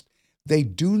Darwinist. They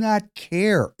do not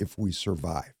care if we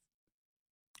survive.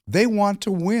 They want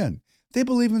to win. They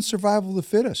believe in survival of the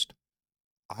fittest.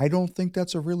 I don't think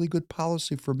that's a really good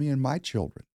policy for me and my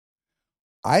children.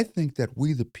 I think that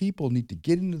we, the people, need to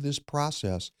get into this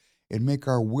process and make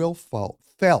our will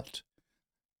felt.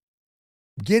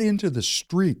 Get into the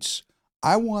streets.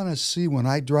 I want to see, when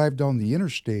I drive down the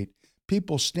interstate,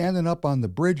 people standing up on the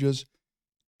bridges,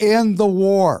 end the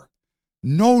war.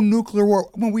 No nuclear war.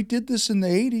 When we did this in the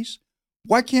 80s,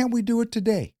 why can't we do it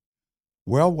today?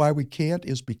 Well, why we can't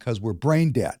is because we're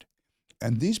brain dead.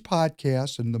 And these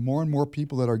podcasts and the more and more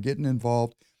people that are getting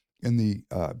involved in the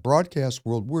broadcast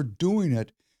world, we're doing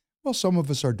it. Well, some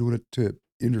of us are doing it to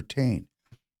entertain.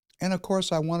 And of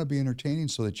course, I want to be entertaining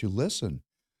so that you listen.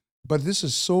 But this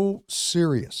is so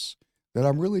serious that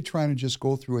I'm really trying to just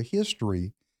go through a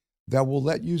history that will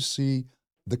let you see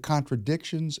the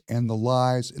contradictions and the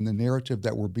lies in the narrative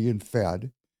that we're being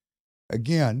fed.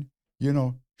 Again,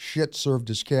 shit served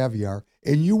as caviar,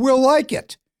 and you will like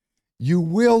it. You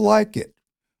will like it.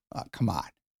 Come on.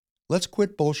 Let's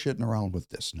quit bullshitting around with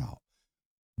this now.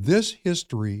 This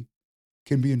history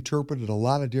can be interpreted a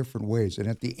lot of different ways. And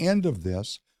at the end of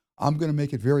this, I'm going to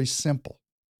make it very simple.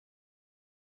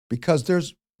 Because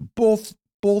there's both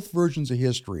versions of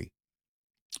history.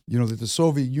 You know, that the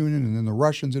Soviet Union and then the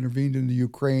Russians intervened into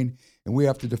Ukraine, and we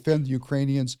have to defend the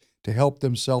Ukrainians to help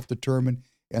them self-determine.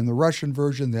 And the Russian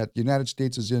version that the United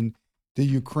States is in the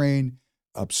Ukraine,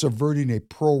 subverting a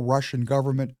pro-Russian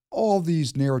government. All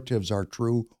these narratives are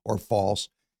true or false.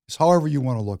 It's however you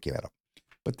want to look at them.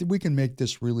 But we can make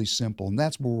this really simple, and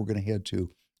that's where we're going to head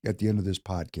to at the end of this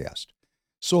podcast.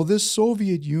 So this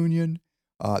Soviet Union,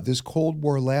 this Cold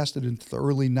War lasted into the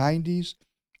early 90s.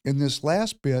 And this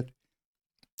last bit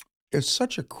is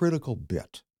such a critical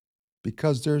bit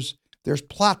because there's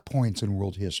plot points in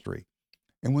world history.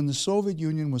 And when the Soviet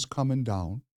Union was coming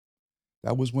down,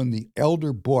 that was when the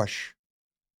elder Bush,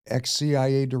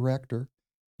 ex-CIA director,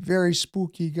 very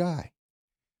spooky guy.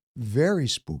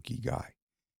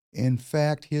 In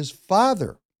fact, his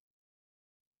father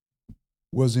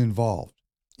was involved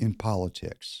in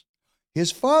politics.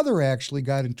 His father actually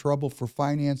got in trouble for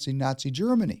financing Nazi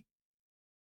Germany.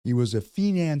 He was a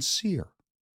financier.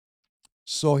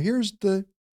 So here's the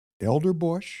elder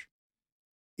Bush,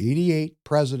 88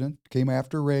 president, came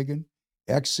after Reagan,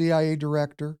 ex-CIA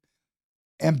director,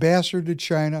 ambassador to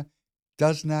China,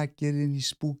 does not get any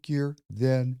spookier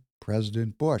than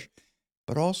President Bush,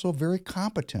 but also very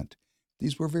competent.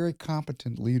 These were very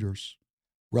competent leaders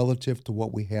relative to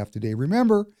what we have today.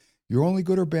 Remember, you're only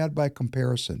good or bad by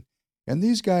comparison. And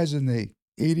these guys in the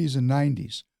 80s and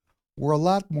 90s were a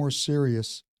lot more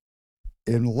serious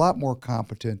and a lot more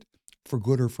competent for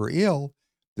good or for ill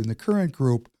than the current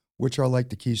group, which are like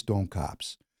the Keystone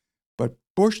Cops. But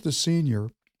Bush the senior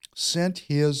sent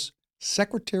his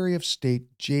Secretary of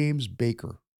State, James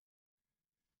Baker,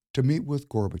 to meet with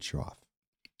Gorbachev.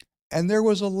 And there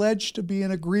was alleged to be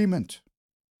an agreement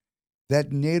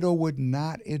that NATO would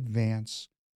not advance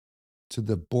to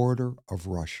the border of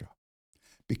Russia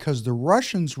because the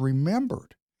Russians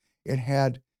remembered it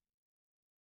had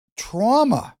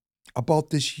trauma about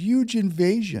this huge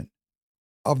invasion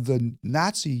of the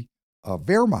Nazi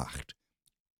Wehrmacht,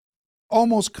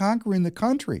 almost conquering the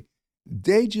country.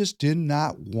 They just did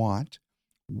not want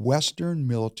Western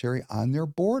military on their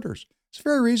borders. It's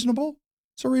very reasonable.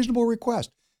 It's a reasonable request.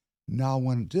 Now,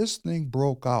 when this thing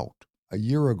broke out a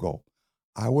year ago,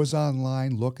 I was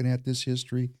online looking at this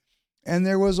history, and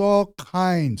there was all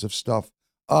kinds of stuff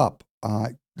up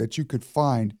that you could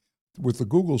find with the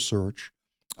Google search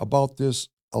about this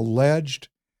alleged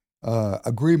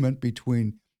agreement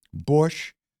between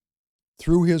Bush,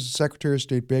 through his Secretary of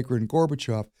State Baker and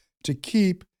Gorbachev, to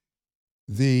keep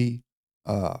the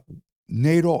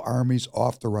NATO armies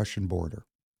off the Russian border.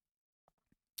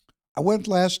 I went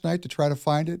last night to try to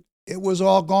find it. It was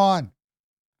all gone.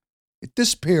 It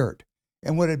disappeared.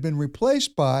 And what had been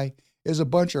replaced by is a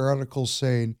bunch of articles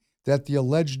saying that the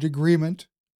alleged agreement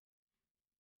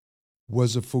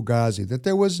was a fugazi, that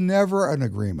there was never an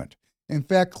agreement. In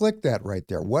fact, click that right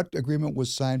there. What agreement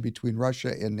was signed between Russia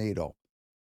and NATO?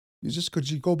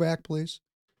 Could you go back, please?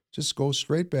 Just go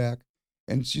straight back.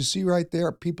 And you see right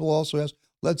there, people also ask,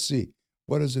 let's see,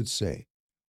 what does it say?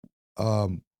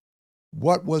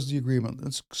 What was the agreement?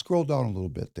 Let's scroll down a little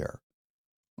bit there.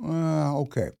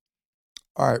 Okay.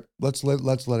 All right, let's let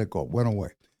it go. It went away.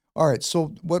 All right,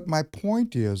 so what my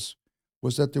point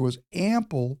was that there was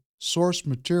ample source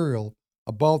material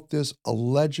about this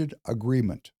alleged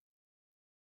agreement.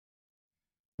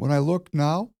 When I look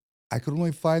now, I could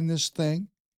only find this thing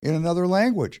in another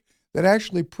language that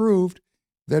actually proved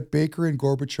that Baker and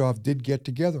Gorbachev did get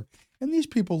together. And these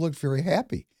people looked very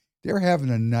happy. They're having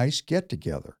a nice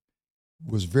get-together.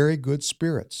 It was very good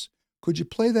spirits. Could you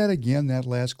play that again, that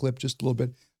last clip, just a little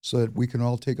bit, so that we can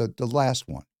all take the last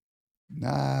one?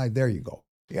 There you go.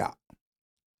 Yeah.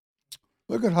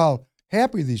 Look at how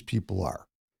happy these people are.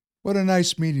 What a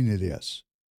nice meeting it is.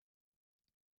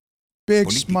 Big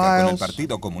Política smiles. con el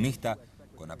Partido Comunista,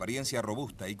 con apariencia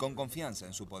robusta y con confianza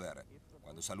en su poder,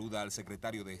 cuando saluda al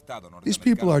secretario de Estado These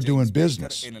people norteamericano are doing James Baker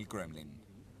business. en el Kremlin.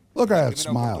 Look at that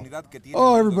smile.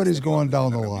 Oh, everybody's going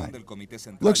down the line.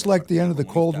 Looks like the end of the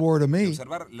Cold War to me.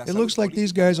 It looks like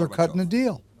these guys are cutting a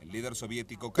deal.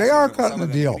 They are cutting a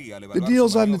deal. The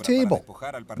deal's on the table.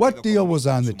 What deal was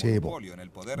on the table?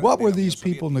 What were these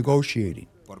people negotiating?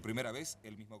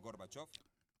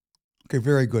 Okay,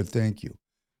 very good. Thank you.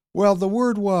 Well, the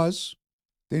word was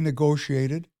they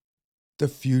negotiated the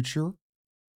future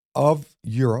of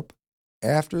Europe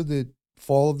after the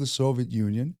fall of the Soviet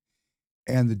Union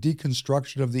and the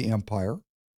deconstruction of the empire.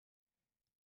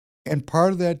 And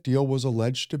part of that deal was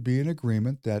alleged to be an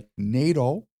agreement that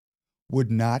NATO would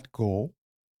not go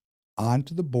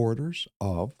onto the borders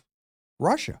of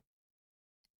Russia.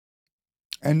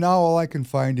 And now all I can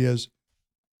find is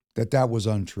that that was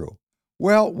untrue.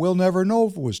 Well, we'll never know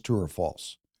if it was true or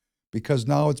false because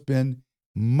now it's been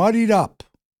muddied up.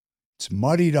 It's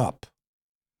muddied up.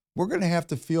 We're going to have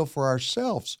to feel for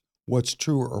ourselves what's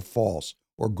true or false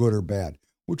or good or bad,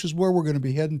 which is where we're going to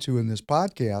be heading to in this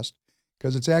podcast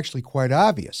because it's actually quite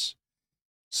obvious.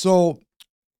 So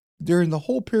during the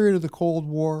whole period of the Cold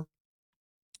War,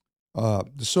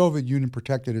 the Soviet Union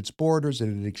protected its borders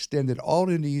and it extended all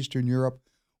into Eastern Europe.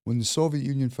 When the Soviet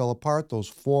Union fell apart, those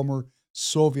former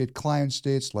Soviet client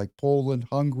states like Poland,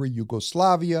 Hungary,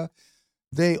 Yugoslavia,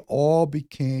 they all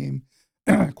became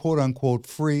quote unquote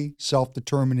free,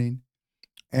 self-determining.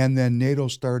 And then NATO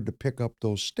started to pick up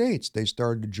those states. They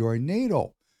started to join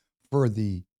NATO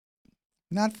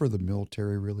not for the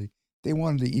military really. They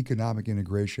wanted the economic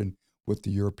integration with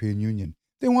the European Union.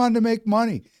 They wanted to make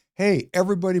money. Hey,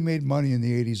 everybody made money in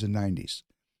the 80s and 90s.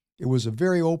 It was a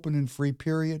very open and free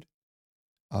period.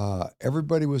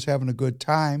 Everybody was having a good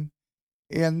time.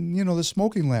 And, the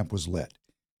smoking lamp was lit.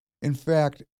 In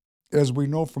fact, as we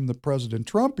know from the President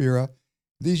Trump era,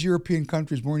 these European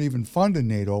countries weren't even funding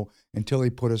NATO until he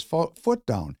put his foot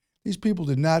down. These people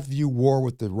did not view war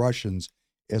with the Russians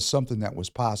as something that was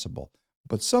possible.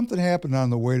 But something happened on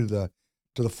the way to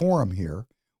the forum here,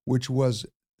 which was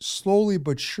slowly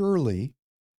but surely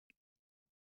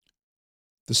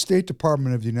the State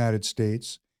Department of the United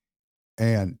States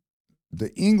and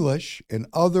the English and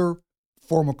other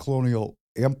former colonial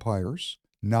empires,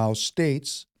 now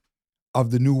states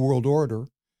of the New World Order,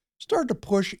 started to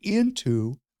push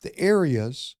into the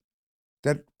areas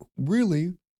that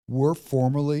really were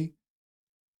formerly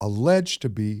alleged to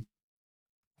be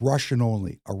Russian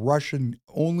only, a Russian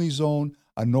only zone,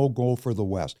 a no-go for the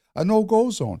West, a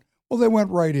no-go zone. Well, they went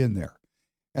right in there.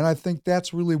 And I think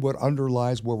that's really what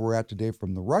underlies where we're at today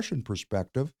from the Russian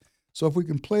perspective. So if we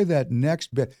can play that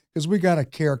next bit, because we got to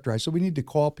characterize, so we need to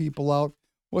call people out.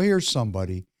 Well, here's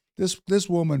somebody. This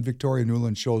woman, Victoria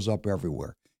Nuland, shows up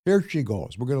everywhere. Here she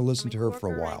goes. We're going to listen to her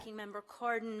for a while. Ranking Member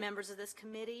Cardin, members of this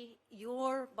committee,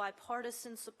 your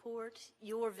bipartisan support,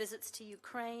 your visits to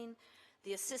Ukraine,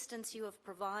 the assistance you have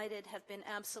provided have been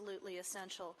absolutely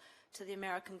essential to the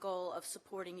American goal of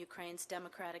supporting Ukraine's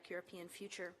democratic European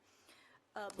future.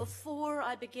 Before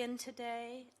I begin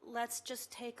today, let's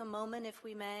just take a moment, if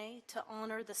we may, to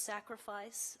honor the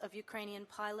sacrifice of Ukrainian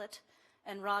pilot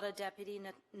and RADA deputy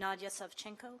Nadia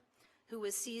Savchenko, who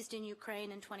was seized in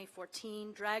Ukraine in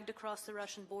 2014, dragged across the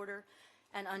Russian border,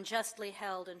 and unjustly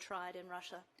held and tried in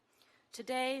Russia.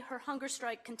 Today, her hunger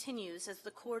strike continues as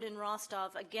the court in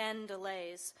Rostov again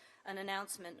delays an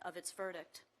announcement of its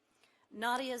verdict.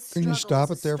 Nadia's Can you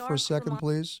stop it there for a second,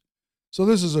 please? So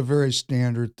this is a very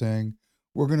standard thing.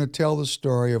 We're going to tell the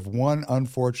story of one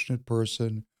unfortunate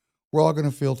person. We're all going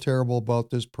to feel terrible about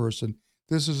this person.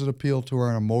 This is an appeal to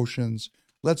our emotions.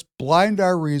 Let's blind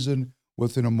our reason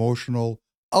with an emotional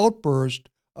outburst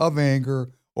of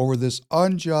anger over this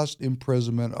unjust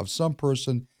imprisonment of some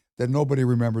person that nobody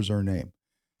remembers her name.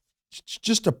 It's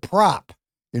just a prop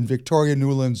in Victoria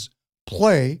Nuland's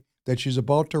play that she's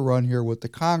about to run here with the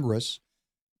Congress,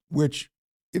 which,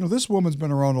 this woman's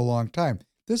been around a long time.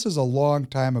 This is a long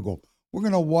time ago. We're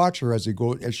going to watch her as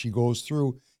she goes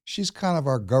through. She's kind of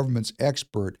our government's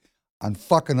expert on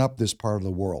fucking up this part of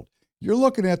the world. You're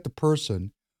looking at the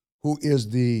person who is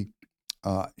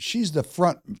she's the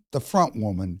front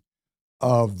woman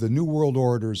of the New World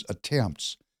Order's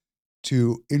attempts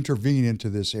to intervene into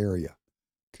this area.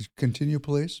 Continue,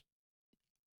 please.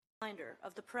 Reminder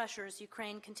of the pressures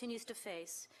Ukraine continues to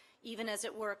face, even as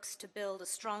it works to build a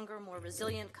stronger, more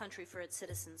resilient country for its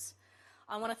citizens.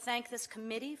 I want to thank this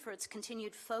committee for its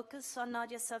continued focus on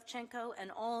Nadia Savchenko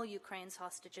and all Ukraine's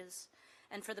hostages,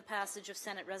 and for the passage of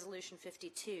Senate Resolution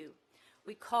 52.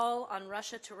 We call on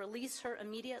Russia to release her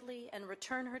immediately and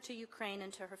return her to Ukraine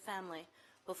and to her family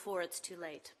before it's too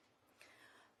late.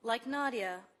 Like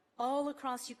Nadia, all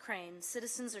across Ukraine,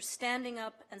 citizens are standing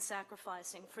up and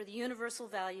sacrificing for the universal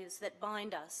values that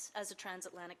bind us as a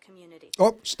transatlantic community.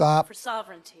 Oh, stop. For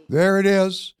sovereignty. There it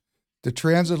is. The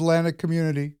transatlantic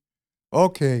community.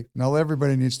 Okay, now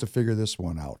everybody needs to figure this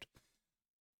one out.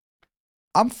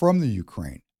 I'm from the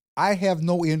Ukraine. I have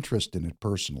no interest in it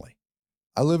personally.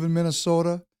 I live in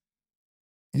Minnesota.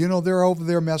 They're over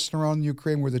there messing around in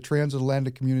Ukraine with the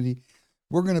transatlantic community.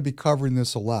 We're going to be covering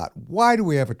this a lot. Why do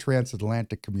we have a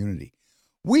transatlantic community?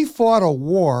 We fought a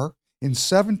war in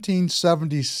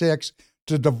 1776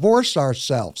 to divorce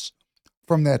ourselves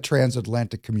from that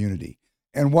transatlantic community.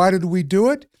 And why did we do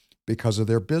it? because of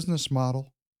their business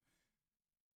model.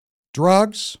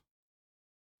 Drugs,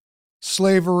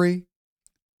 slavery,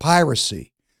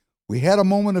 piracy. We had a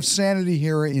moment of sanity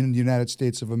here in the United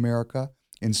States of America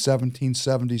in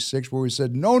 1776 where we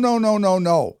said, no, no, no, no,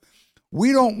 no.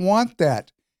 We don't want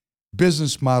that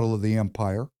business model of the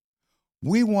empire.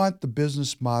 We want the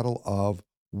business model of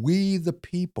we the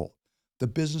people, the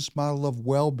business model of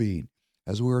well-being,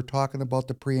 as we were talking about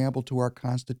the preamble to our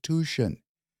Constitution,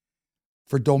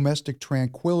 for domestic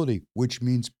tranquility, which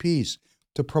means peace,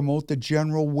 to promote the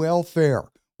general welfare,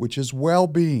 which is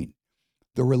well-being,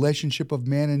 the relationship of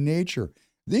man and nature.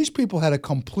 These people had a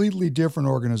completely different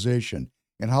organization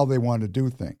in how they wanted to do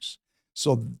things.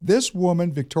 So this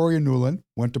woman, Victoria Nuland,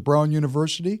 went to Brown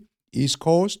University, East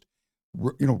Coast,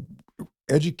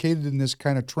 educated in this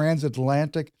kind of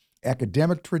transatlantic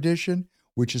academic tradition,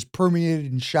 which is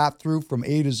permeated and shot through from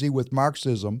A to Z with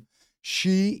Marxism.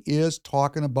 She is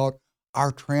talking about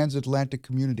our transatlantic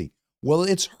community. Well,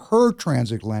 it's her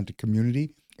transatlantic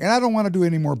community, and I don't want to do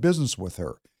any more business with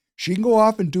her. She can go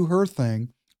off and do her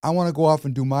thing. I want to go off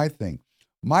and do my thing.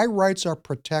 My rights are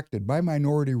protected. My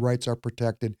minority rights are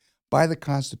protected by the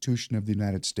Constitution of the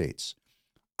United States.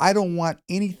 I don't want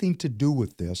anything to do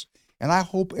with this, and I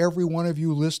hope every one of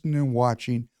you listening and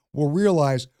watching will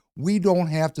realize we don't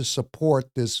have to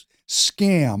support this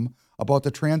scam about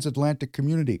the transatlantic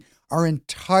community. Our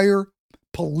entire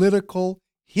political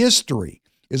history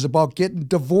is about getting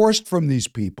divorced from these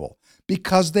people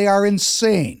because they are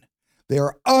insane. They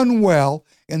are unwell,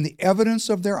 and the evidence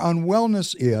of their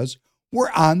unwellness is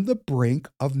we're on the brink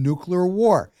of nuclear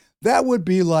war. That would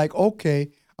be like, okay,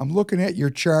 I'm looking at your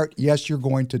chart. Yes, you're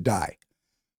going to die.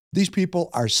 These people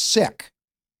are sick.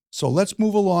 So let's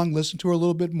move along, listen to her a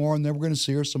little bit more, and then we're going to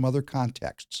see her some other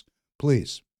contexts.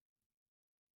 Please.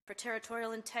 For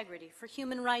territorial integrity, for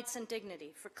human rights and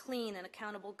dignity, for clean and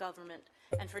accountable government,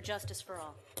 and for justice for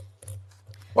all.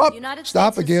 Well, United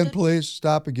stop States again, please.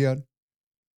 Stop again.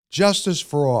 Justice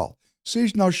for all.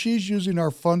 See, now she's using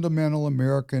our fundamental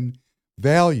American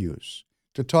values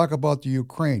to talk about the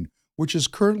Ukraine, which is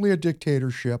currently a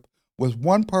dictatorship with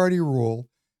one-party rule,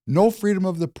 no freedom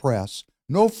of the press,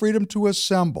 no freedom to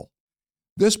assemble.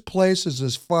 This place is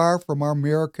as far from our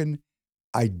American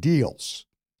ideals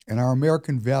and our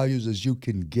American values as you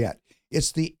can get.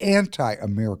 It's the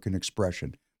anti-American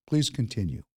expression. Please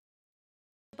continue.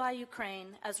 by Ukraine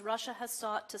as Russia has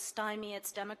sought to stymie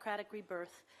its democratic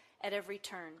rebirth at every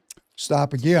turn.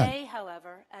 Stop again. Today,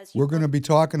 however, as We're going to be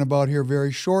talking about here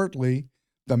very shortly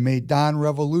the Maidan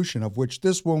Revolution, of which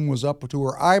this woman was up to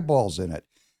her eyeballs in it.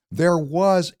 There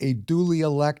was a duly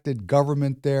elected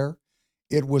government there.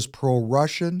 It was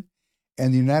pro-Russian,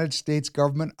 and the United States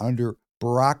government under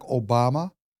Barack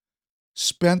Obama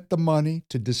spent the money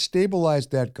to destabilize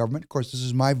that government. Of course, this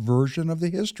is my version of the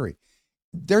history.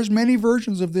 There's many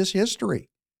versions of this history.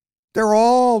 They're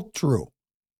all true.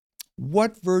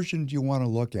 What version do you want to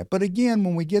look at? But again,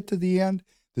 when we get to the end,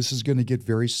 this is going to get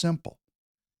very simple.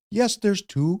 Yes, there's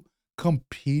two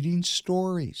competing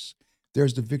stories.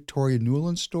 There's the Victoria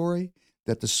Nuland story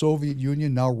that the Soviet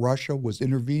Union, now Russia, was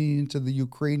intervening into the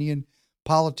Ukrainian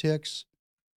politics.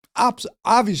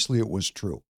 Obviously, it was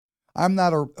true. I'm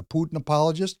not a Putin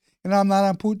apologist, and I'm not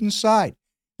on Putin's side.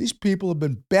 These people have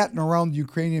been batting around the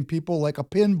Ukrainian people like a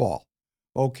pinball,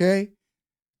 okay?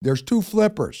 There's two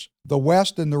flippers, the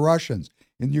West and the Russians.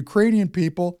 And the Ukrainian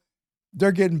people,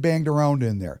 they're getting banged around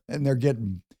in there, and they're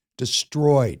getting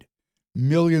destroyed.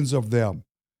 Millions of them.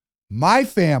 My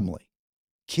family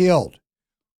killed.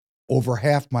 Over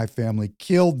half my family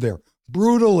killed there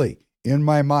brutally in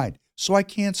my mind. So I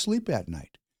can't sleep at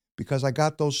night because I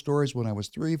got those stories when I was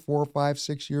 3, 4, 5,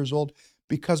 6 years old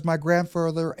because my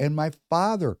grandfather and my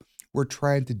father were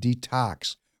trying to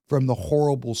detox from the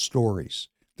horrible stories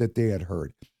that they had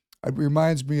heard. It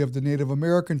reminds me of the Native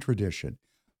American tradition,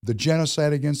 the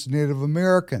genocide against the Native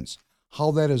Americans,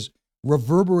 how that is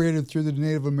reverberated through the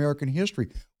Native American history.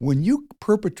 When you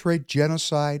perpetrate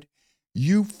genocide,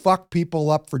 you fuck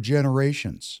people up for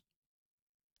generations.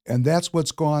 And that's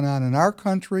what's gone on in our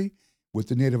country with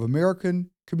the Native American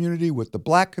community, with the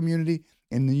black community,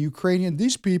 and the Ukrainian.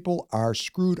 These people are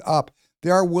screwed up. They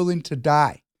are willing to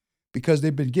die because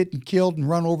they've been getting killed and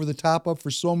run over the top of for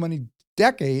so many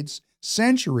decades,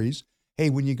 centuries. Hey,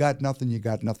 when you got nothing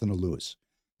to lose.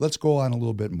 Let's go on a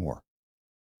little bit more.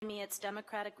 Its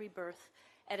democratic rebirth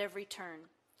at every turn.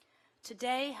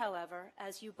 Today, however,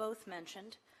 as you both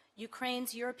mentioned,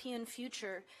 Ukraine's European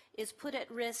future is put at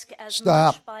risk as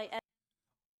much by...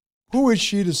 Who is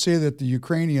she to say that the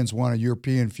Ukrainians want a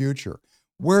European future?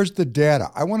 Where's the data?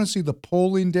 I want to see the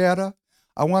polling data.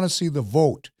 I want to see the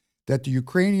vote that the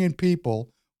Ukrainian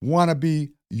people want to be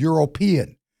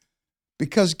European.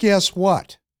 Because guess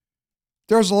what?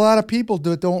 There's a lot of people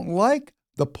that don't like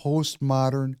the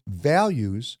postmodern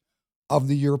values of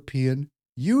the European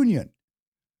Union.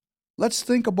 Let's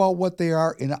think about what they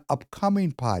are in an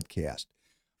upcoming podcast.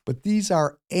 But these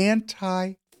are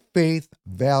anti-faith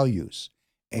values,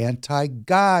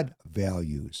 anti-God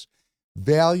values,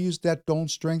 values that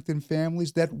don't strengthen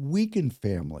families, that weaken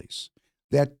families,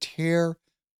 that tear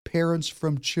parents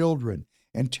from children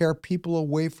and tear people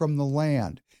away from the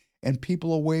land and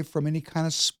people away from any kind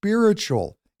of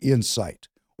spiritual insight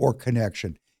or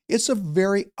connection. It's a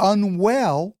very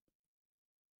unwell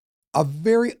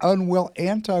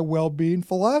anti-well-being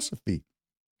philosophy.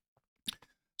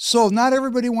 So not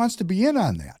everybody wants to be in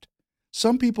on that.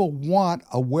 Some people want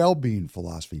a well-being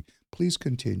philosophy. Please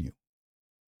continue.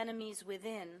 Enemies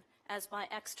within as by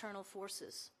external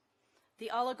forces.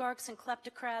 The oligarchs and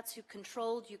kleptocrats who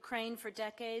controlled Ukraine for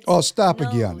decades. Oh, stop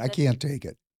again. I can't take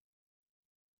it.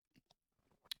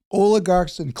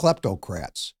 Oligarchs and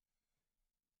kleptocrats.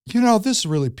 You know, this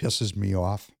really pisses me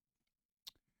off.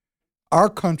 Our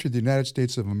country, the United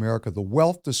States of America, the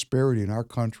wealth disparity in our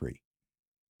country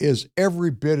is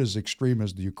every bit as extreme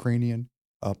as the Ukrainian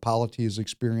polity is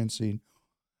experiencing.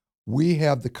 We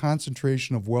have the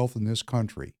concentration of wealth in this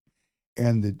country,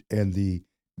 and the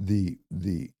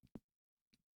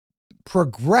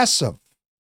progressive,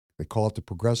 they call it the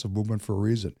progressive movement for a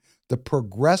reason, the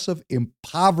progressive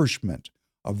impoverishment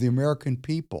of the American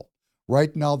people.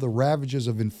 Right now, the ravages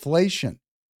of inflation,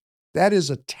 that is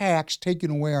a tax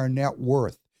taking away our net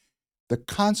worth. The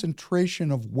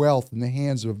concentration of wealth in the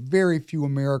hands of very few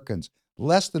Americans,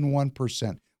 less than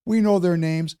 1%. We know their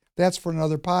names. That's for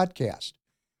another podcast.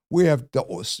 We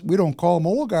don't call them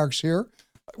oligarchs here.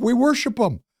 We worship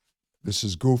them. This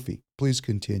is goofy. Please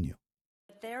continue.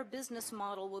 Their business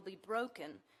model will be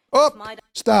broken. Oh,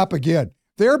 stop again.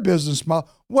 Their business model.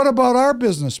 What about our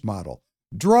business model?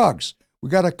 Drugs. We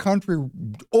got a country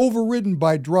overridden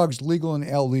by drugs, legal and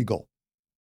illegal.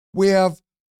 We have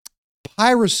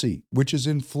piracy, which is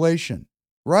inflation,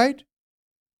 right?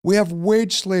 We have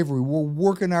wage slavery. We're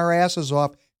working our asses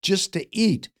off just to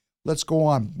eat. Let's go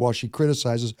on while she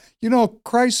criticizes. You know,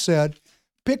 Christ said,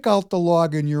 pick out the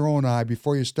log in your own eye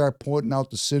before you start pointing out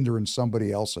the cinder in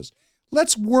somebody else's.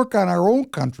 Let's work on our own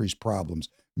country's problems,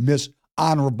 Miss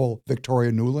Honorable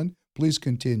Victoria Nuland. Please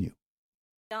continue.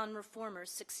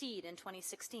 Reformers succeed in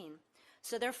 2016.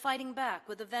 So they're fighting back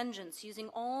with a vengeance, using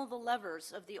all the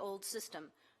levers of the old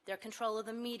system, their control of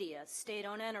the media,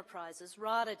 state-owned enterprises,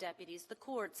 RADA deputies, the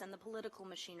courts, and the political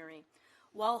machinery,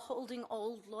 while holding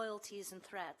old loyalties and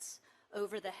threats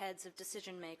over the heads of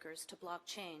decision-makers to block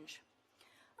change.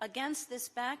 Against this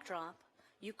backdrop,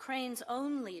 Ukraine's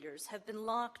own leaders have been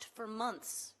locked for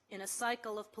months in a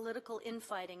cycle of political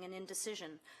infighting and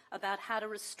indecision about how to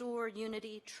restore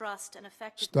unity, trust, and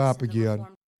effectiveness. Stop again.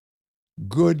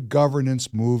 Good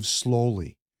governance moves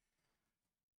slowly.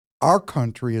 Our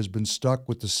country has been stuck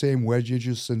with the same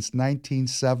wedges since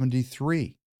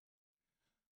 1973.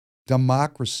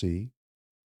 Democracy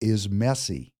is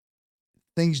messy.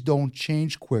 Things don't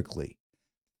change quickly.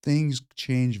 Things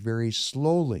change very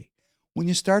slowly. When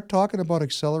you start talking about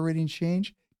accelerating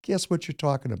change, guess what you're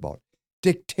talking about?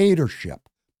 Dictatorship.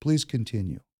 Please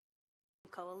continue.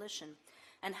 Coalition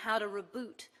and how to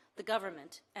reboot the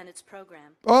government and its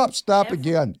program. Oh, stop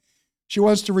again. She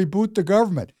wants to reboot the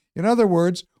government. In other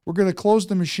words, we're going to close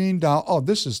the machine down. Oh,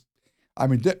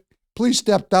 please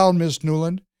step down, Ms.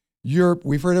 Nuland.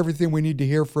 We've heard everything we need to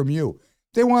hear from you.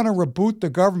 They want to reboot the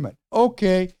government.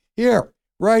 Okay,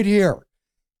 right here.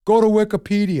 Go to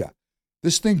Wikipedia.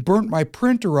 This thing burnt my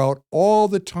printer out all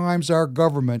the times our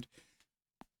government,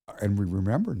 and we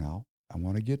remember now, I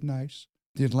want to get nice,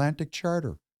 the Atlantic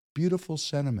Charter, beautiful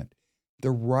sentiment, the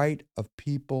right of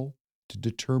people to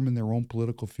determine their own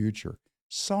political future.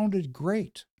 Sounded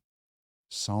great.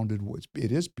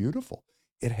 It is beautiful.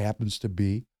 It happens to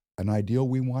be an ideal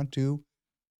we want to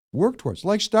work towards,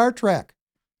 like Star Trek.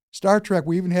 Star Trek,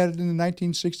 we even had it in the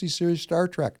 1960 series Star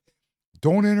Trek.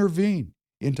 Don't intervene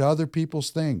into other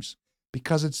people's things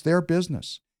because it's their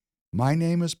business. My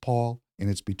name is Paul, and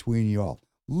it's between you all.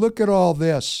 Look at all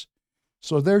this.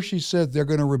 So there she said they're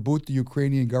going to reboot the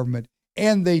Ukrainian government,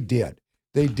 and they did.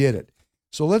 They did it.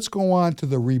 So let's go on to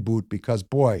the reboot because,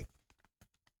 boy,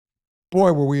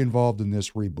 were we involved in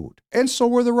this reboot. And so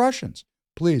were the Russians.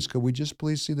 Please, could we just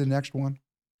please see the next one?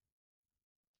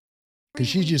 Because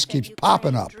she just keeps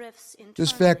popping up.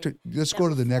 Let's go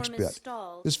to the next bit.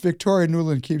 This Victoria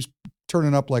Nuland keeps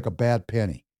turning up like a bad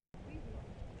penny.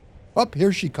 Up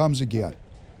here she comes again.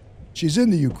 She's in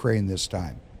the Ukraine this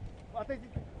time.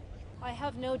 I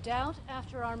have no doubt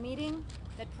after our meeting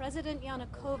that President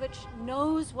Yanukovych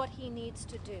knows what he needs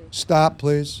to do. Stop,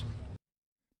 please.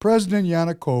 President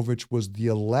Yanukovych was the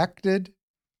elected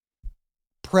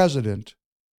president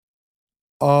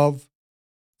of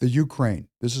the Ukraine.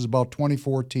 This is about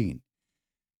 2014.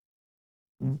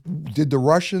 Did the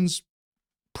Russians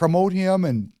promote him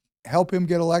and help him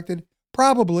get elected?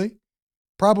 Probably.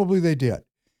 Probably they did.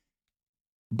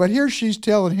 But here she's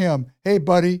telling him, hey,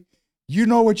 buddy, you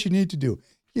know what you need to do.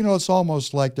 You know, it's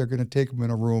almost like they're going to take him in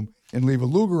a room and leave a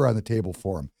Luger on the table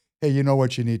for him. Hey, you know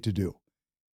what you need to do.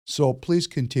 So please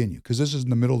continue, because this is in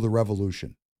the middle of the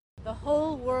revolution. The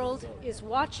whole world is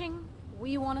watching.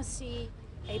 We want to see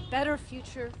a better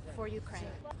future for Ukraine.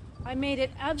 I made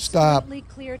it absolutely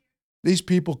clear. These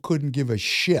people couldn't give a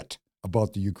shit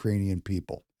about the Ukrainian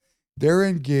people. They're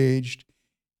engaged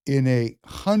in a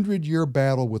 100-year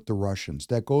battle with the Russians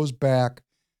that goes back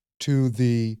to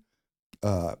the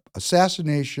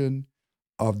assassination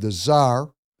of the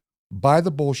Tsar by the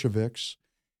Bolsheviks.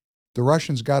 The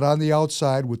Russians got on the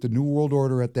outside with the New World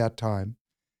Order at that time.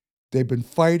 They've been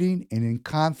fighting and in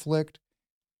conflict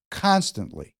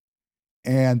constantly.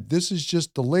 And this is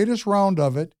just the latest round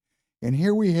of it. And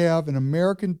here we have an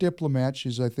American diplomat.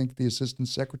 She's, I think, the Assistant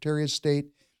Secretary of State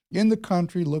in the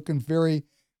country, looking very,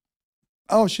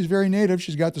 she's very native.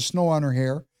 She's got the snow on her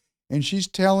hair. And she's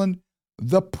telling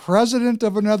the president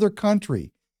of another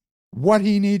country what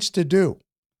he needs to do.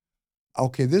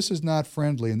 Okay, this is not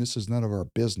friendly, and this is none of our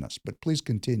business, but please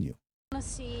continue. I want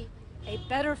to see a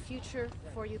better future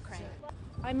for Ukraine.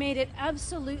 I made it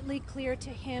absolutely clear to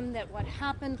him that what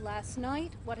happened last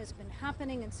night, what has been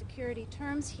happening in security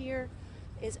terms here,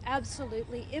 is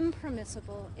absolutely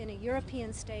impermissible in a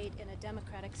European state, in a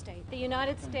democratic state. The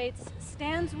United States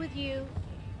stands with you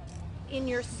in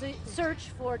your search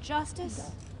for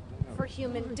justice, for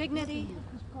human dignity,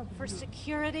 for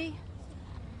security,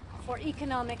 for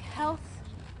economic health,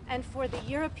 and for the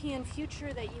European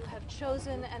future that you have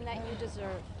chosen and that you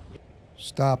deserve.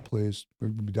 Stop, please. We're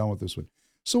going to be done with this one.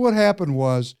 So what happened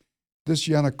was this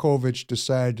Yanukovych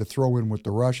decided to throw in with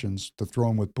the Russians, to throw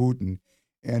in with Putin,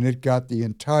 and it got the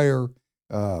entire,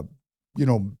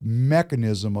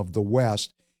 mechanism of the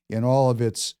West in all of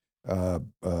its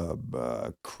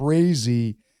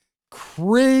crazy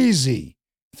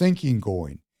thinking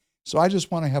going. So I just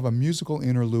want to have a musical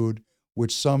interlude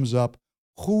which sums up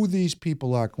who these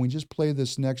people are. Can we just play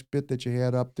this next bit that you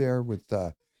had up there with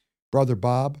Brother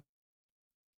Bob?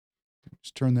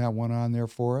 Just turn that one on there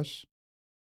for us.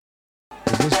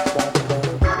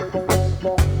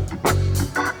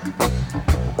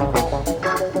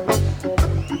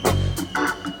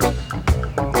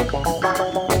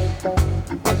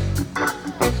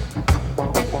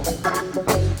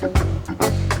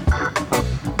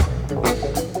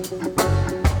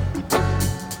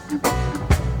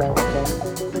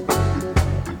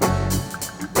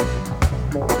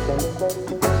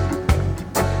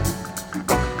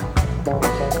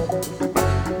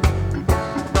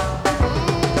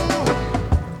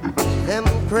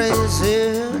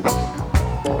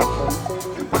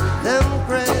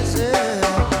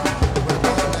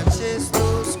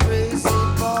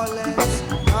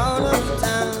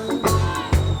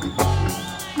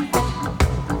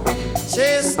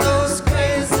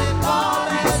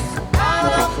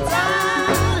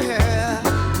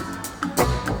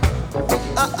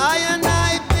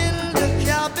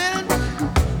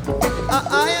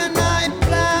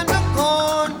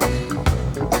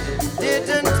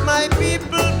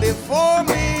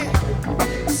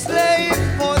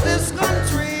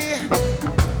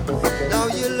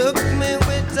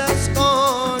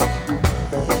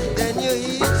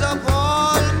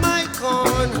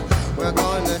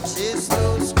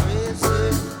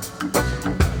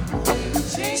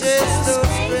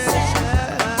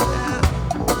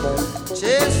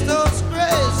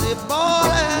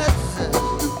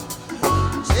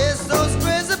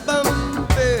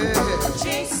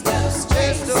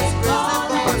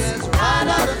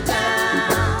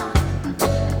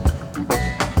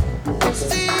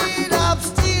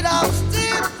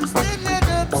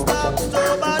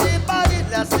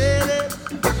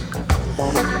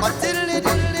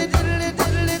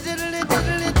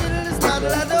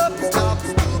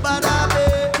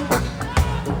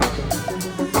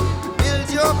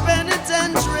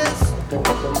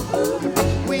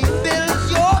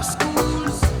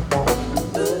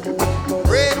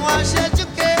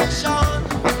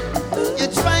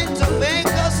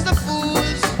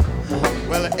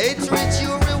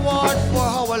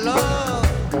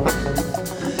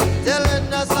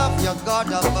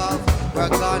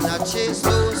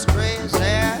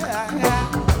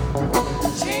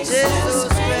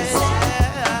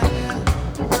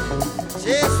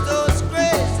 Chase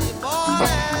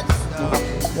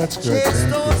That's good.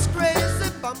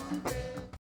 Thank you.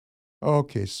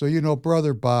 Okay, so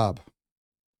Brother Bob,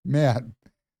 man,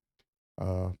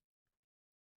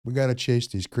 we got to chase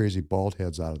these crazy bald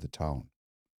heads out of the town.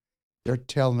 They're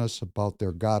telling us about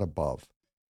their God above.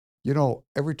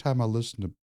 Every time I listen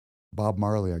to Bob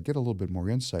Marley, I get a little bit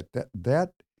more insight.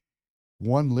 That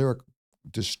one lyric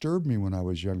disturbed me when I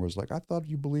was younger. It was like, I thought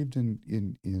you believed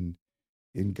in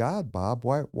God, Bob.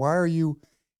 Why are you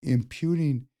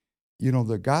impugning,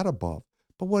 the God above?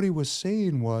 But what he was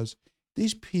saying was,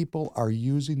 these people are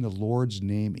using the Lord's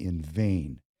name in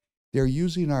vain. They're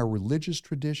using our religious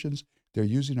traditions. They're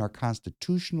using our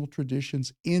constitutional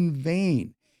traditions in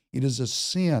vain. It is a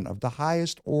sin of the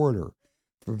highest order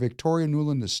for Victoria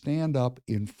Nuland to stand up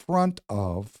in front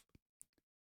of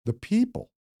the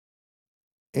people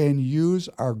and use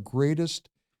our greatest,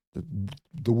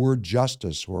 the word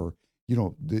justice, or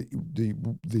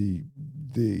the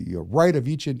right of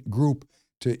each group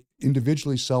to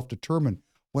individually self-determine,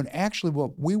 when actually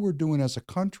what we were doing as a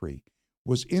country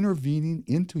was intervening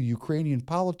into Ukrainian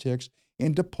politics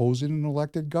and deposing an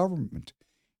elected government.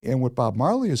 And what Bob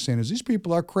Marley is saying is these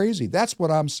people are crazy. That's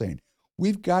what I'm saying.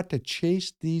 We've got to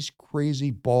chase these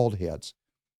crazy bald heads.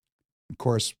 Of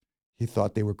course, he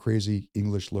thought they were crazy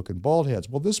English-looking bald heads.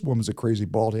 Well, this woman's a crazy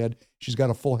bald head. She's got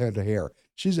a full head of hair.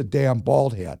 She's a damn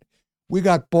bald head. We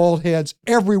got bald heads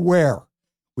everywhere.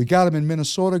 We got them in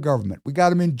Minnesota government. We got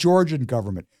them in Georgian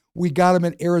government. We got them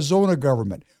in Arizona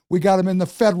government. We got them in the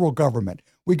federal government.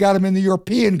 We got them in the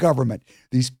European government.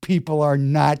 These people are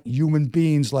not human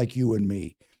beings like you and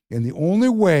me. And the only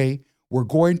way we're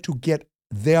going to get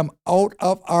them out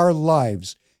of our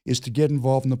lives is to get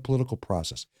involved in the political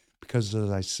process. Because as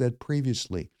I said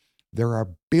previously, there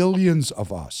are billions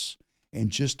of us and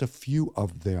just a few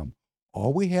of them.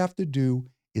 All we have to do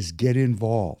is get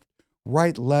involved,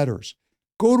 write letters,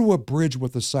 go to a bridge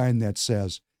with a sign that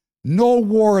says, "No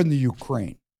war in the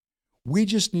Ukraine." We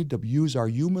just need to use our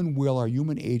human will, our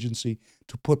human agency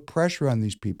to put pressure on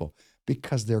these people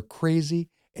because they're crazy.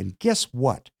 And guess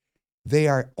what? They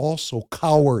are also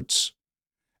cowards.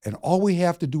 And all we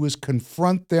have to do is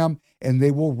confront them and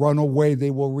they will run away. They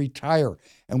will retire.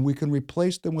 And we can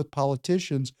replace them with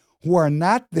politicians who are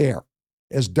not there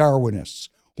as Darwinists,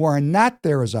 who are not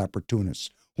there as opportunists,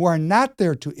 who are not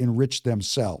there to enrich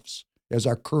themselves as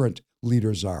our current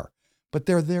leaders are. But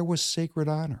they're there with sacred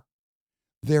honor.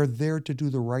 They're there to do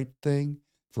the right thing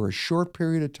for a short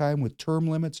period of time with term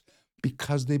limits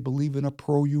because they believe in a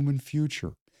pro-human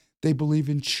future. They believe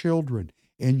in children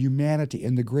and humanity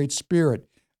and the Great Spirit,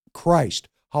 Christ.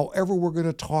 However, we're going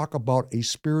to talk about a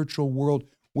spiritual world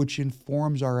which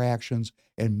informs our actions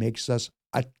and makes us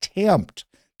attempt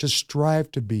to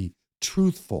strive to be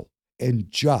truthful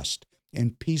and just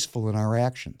and peaceful in our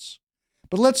actions.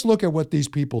 But let's look at what these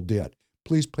people did.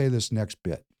 Please play this next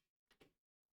bit.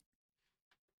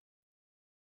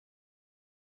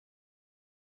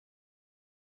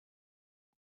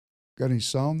 Got any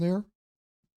sound there?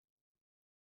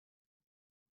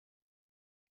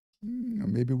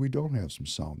 Maybe we don't have some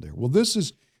sound there. Well,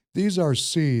 these are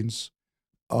scenes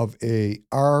of a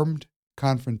armed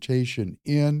confrontation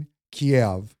in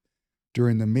Kiev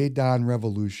during the Maidan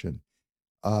Revolution.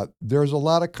 There's a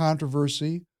lot of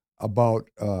controversy about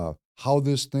how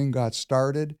this thing got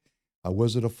started.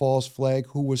 Was it a false flag?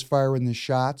 Who was firing the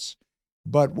shots?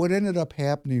 But what ended up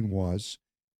happening was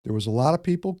there was a lot of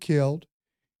people killed.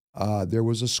 There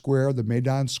was a square, the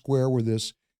Maidan Square, where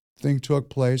this thing took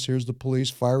place. Here's the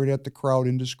police firing at the crowd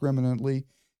indiscriminately,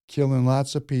 killing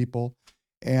lots of people.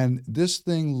 And this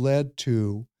thing led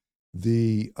to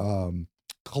the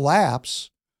collapse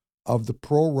of the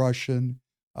pro-Russian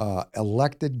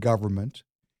elected government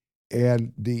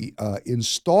and the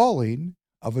installing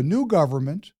of a new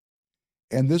government.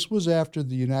 And this was after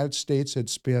the United States had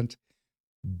spent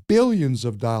billions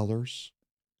of dollars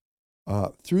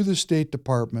through the State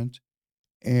Department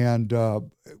and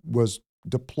was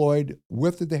deployed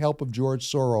with the help of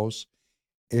George Soros.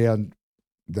 And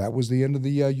that was the end of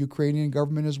the Ukrainian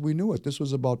government as we knew it. This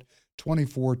was about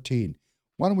 2014.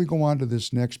 Why don't we go on to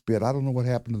this next bit? I don't know what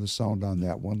happened to the sound on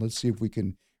that one. Let's see if we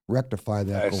can rectify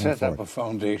that going forward. I set up a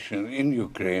foundation in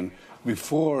Ukraine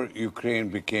before Ukraine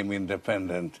became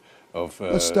independent of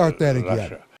Let's start that again.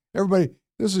 Russia. Everybody,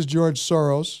 this is George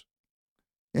Soros,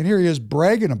 and here he is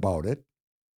bragging about it,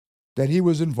 that he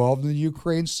was involved in the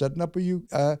Ukraine, setting up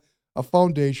a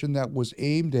foundation that was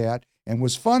aimed at and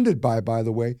was funded by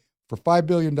the way, for $5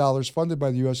 billion, funded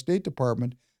by the U.S. State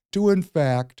Department to, in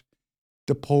fact,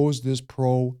 depose this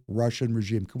pro-Russian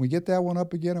regime. Can we get that one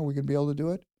up again? Are we going to be able to do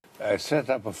it? I set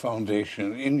up a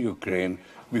foundation in Ukraine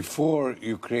before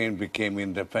Ukraine became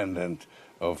independent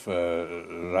of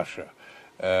Russia.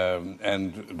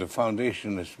 and the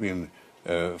foundation has been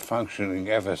functioning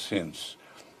ever since.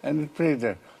 And it played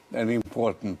an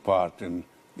important part in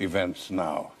events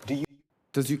now.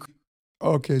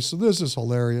 Okay, so this is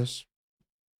hilarious.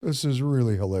 This is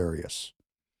really hilarious.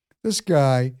 This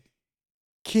guy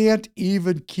can't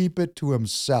even keep it to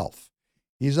himself.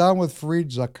 He's on with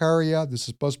Fareed Zakaria. This is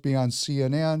supposed to be on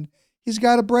CNN. He's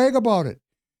got to brag about it.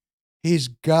 This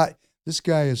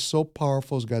guy is so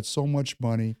powerful. He's got so much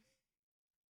money.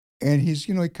 And he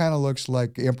kind of looks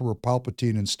like Emperor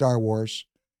Palpatine in Star Wars.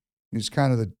 He's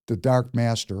kind of the Dark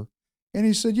Master. And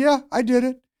he said, yeah, I did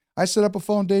it. I set up a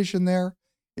foundation there.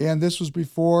 And this was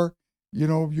before,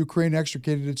 Ukraine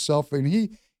extricated itself. And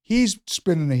he's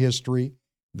spinning a history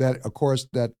that, of course,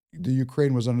 that the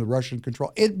Ukraine was under Russian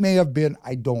control. It may have been,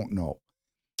 I don't know.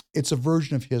 It's a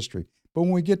version of history. But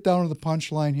when we get down to the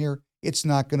punchline here, it's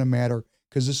not going to matter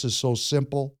because this is so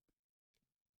simple.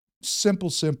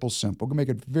 Simple. We're going to make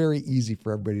it very easy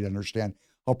for everybody to understand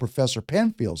how Professor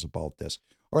Penn feels about this.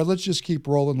 All right, let's just keep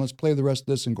rolling. Let's play the rest of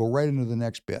this and go right into the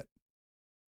next bit.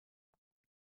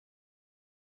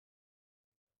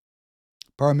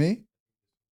 Pardon me?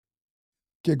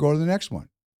 Okay, go to the next one.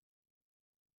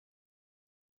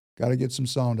 Got to get some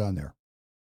sound on there.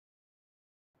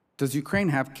 Does Ukraine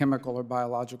have chemical or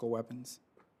biological weapons?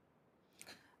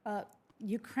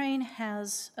 Ukraine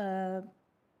has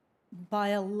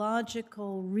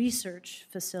biological research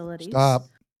facilities. Stop.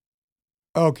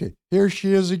 Okay, here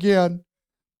she is again,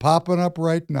 popping up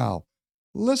right now.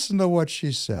 Listen to what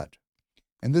she said.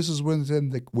 And this is within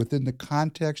the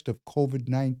context of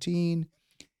COVID-19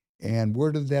 and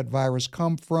where did that virus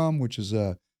come from, which is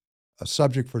a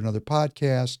subject for another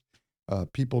podcast.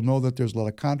 People know that there's a lot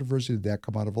of controversy. Did that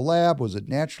come out of a lab? Was it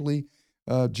naturally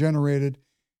generated?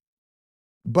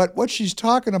 But what she's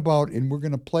talking about, and we're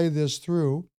going to play this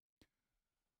through,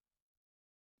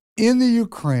 in the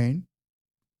Ukraine,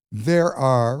 there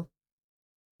are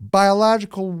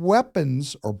biological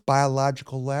weapons or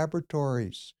biological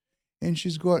laboratories. And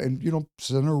she's going, and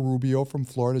Senator Rubio from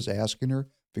Florida is asking her,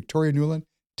 Victoria Nuland,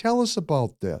 tell us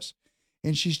about this.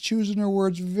 And she's choosing her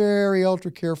words very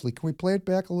ultra carefully. Can we play it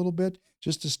back a little bit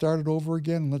just to start it over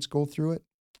again and let's go through it?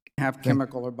 Have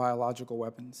chemical or biological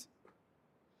weapons?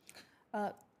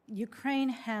 Ukraine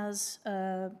has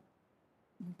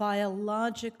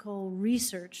biological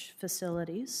research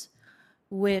facilities,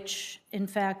 which, in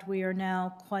fact, we are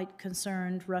now quite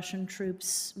concerned Russian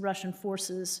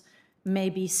forces may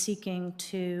be seeking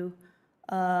to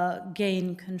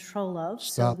gain control of.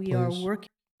 Stop, so we please. are working.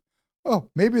 Oh,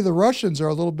 maybe the Russians are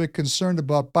a little bit concerned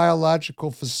about biological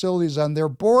facilities on their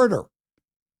border.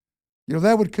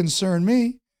 That would concern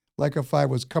me. Like if I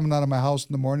was coming out of my house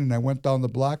in the morning and I went down the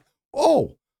block,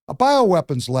 oh, a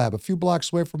bioweapons lab a few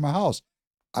blocks away from my house.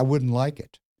 I wouldn't like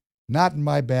it. Not in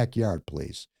my backyard,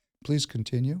 please. Please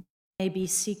continue. May be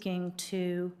seeking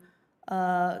to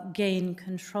gain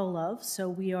control of. So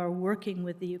we are working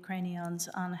with the Ukrainians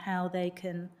on how they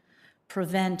can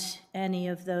prevent any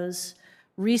of those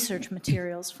research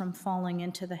materials from falling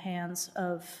into the hands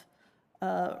of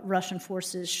Russian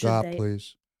forces. Stop,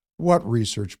 please. What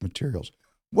research materials?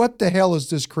 What the hell is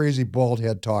this crazy bald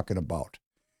head talking about?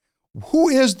 Who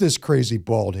is this crazy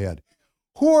bald head?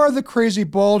 Who are the crazy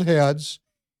bald heads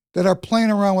that are playing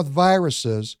around with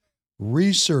viruses?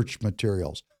 Research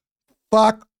materials.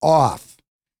 Fuck off.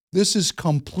 This is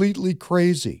completely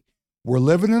crazy. We're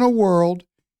living in a world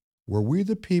where we,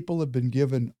 the people, have been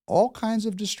given all kinds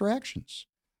of distractions.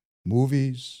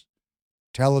 Movies,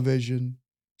 television,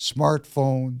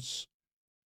 smartphones.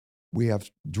 We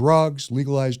have drugs,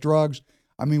 legalized drugs.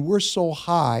 I mean, we're so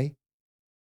high,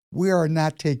 we are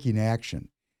not taking action.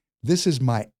 This is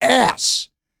my ass.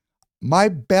 My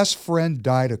best friend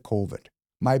died of COVID.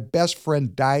 My best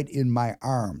friend died in my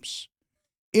arms.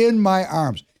 In my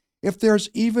arms. If there's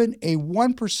even a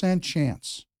 1%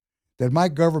 chance that my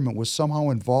government was somehow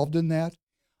involved in that,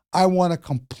 I want a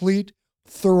complete,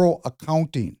 thorough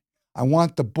accounting. I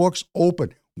want the books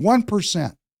open.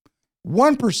 1%.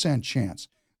 1% chance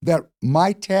that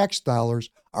my tax dollars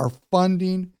are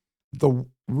funding the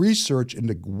research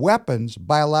into weapons,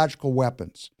 biological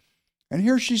weapons. And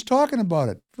here she's talking about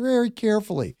it very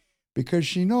carefully because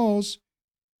she knows,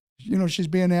 she's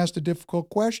being asked a difficult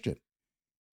question.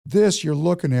 This, you're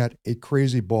looking at a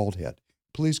crazy bald head.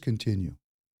 Please continue.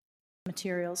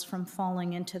 Materials from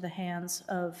falling into the hands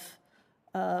of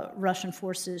Russian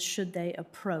forces should they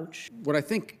approach. What I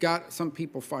think got some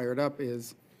people fired up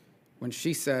is when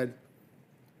she said,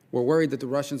 we're worried that the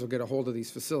Russians will get a hold of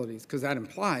these facilities, because that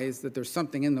implies that there's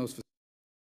something in those facilities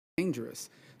dangerous.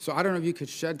 So I don't know if you could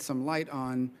shed some light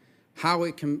on how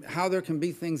there can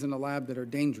be things in the lab that are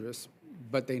dangerous,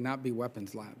 but they not be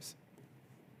weapons labs?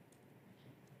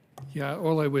 Yeah,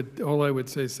 all I would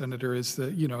say, Senator, is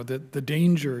that, that the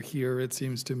danger here, it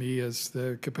seems to me, is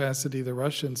the capacity the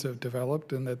Russians have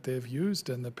developed and that they've used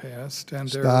in the past. And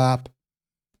Stop.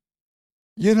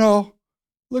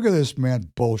 Look at this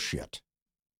man bullshit.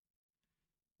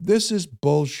 This is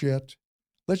bullshit.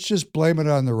 Let's just blame it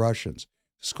on the Russians.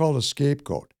 It's called a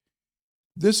scapegoat.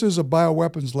 This is a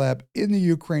bioweapons lab in the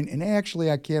Ukraine, and actually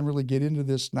I can't really get into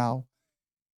this now,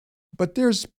 but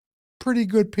there's pretty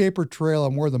good paper trail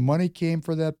on where the money came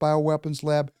for that bioweapons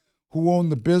lab, who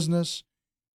owned the business.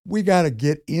 We got to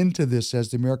get into this as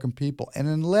the American people. And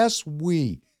unless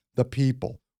we the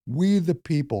people,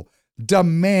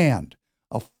 demand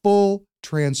a full,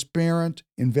 transparent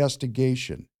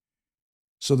investigation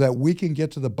so that we can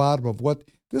get to the bottom of what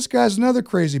this guy's another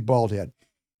crazy bald head.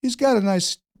 He's got a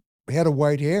nice head of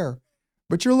white hair,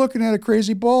 but you're looking at a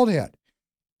crazy bald head.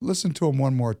 Listen to him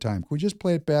one more time. Can we just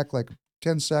play it back like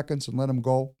 10 seconds and let him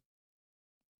go?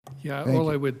 Yeah,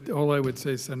 all I would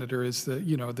say, Senator, is that,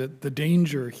 that the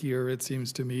danger here, it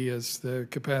seems to me, is the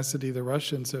capacity the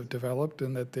Russians have developed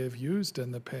and that they've used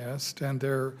in the past, and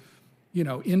their,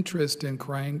 interest in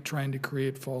trying to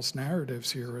create false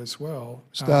narratives here as well.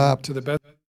 Stop. To the best.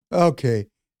 Okay,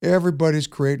 everybody's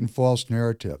creating false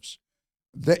narratives.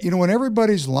 That, when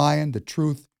everybody's lying, the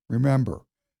truth, remember,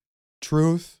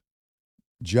 truth,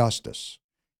 justice.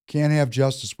 Can't have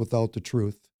justice without the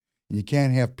truth. And you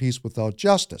can't have peace without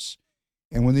justice.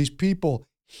 And when these people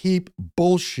heap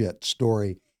bullshit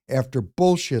story after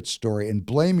bullshit story and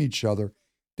blame each other,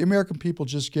 the American people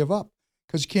just give up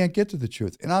because you can't get to the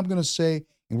truth. And I'm going to say,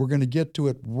 and we're going to get to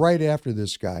it right after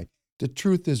this guy, the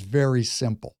truth is very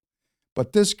simple.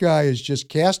 But this guy is just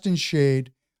casting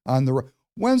shade on the...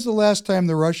 When's the last time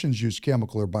the Russians used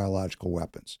chemical or biological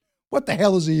weapons? What the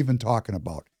hell is he even talking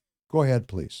about? Go ahead,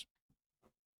 please.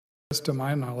 To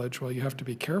my knowledge, well, you have to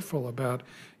be careful about,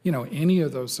 any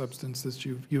of those substances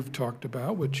you've talked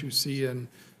about, which you see in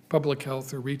public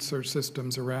health or research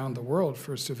systems around the world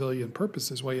for civilian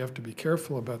purposes. Well, you have to be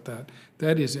careful about that.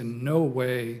 That is in no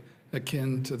way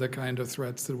akin to the kind of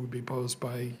threats that would be posed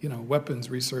by, weapons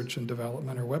research and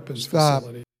development or weapons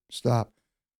facility. Stop.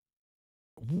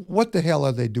 What the hell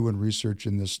are they doing research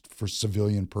in this for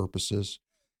civilian purposes?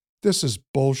 This is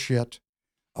bullshit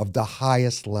of the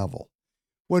highest level.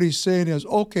 What he's saying is,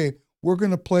 okay, we're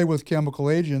going to play with chemical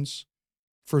agents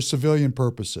for civilian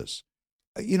purposes.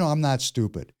 I'm not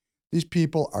stupid. These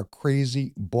people are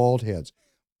crazy bald heads.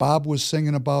 Bob was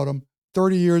singing about them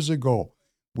 30 years ago.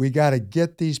 We got to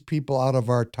get these people out of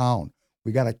our town.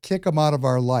 We got to kick them out of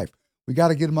our life. We got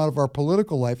to get them out of our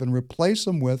political life and replace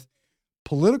them with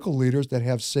political leaders that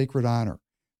have sacred honor.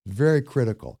 Very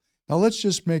critical. Now let's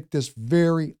just make this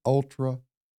very ultra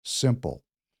simple.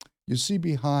 You see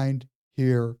behind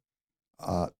here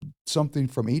something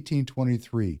from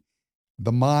 1823,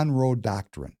 the Monroe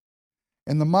Doctrine.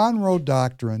 And the Monroe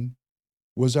Doctrine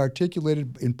was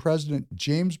articulated in President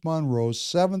James Monroe's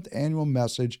 7th annual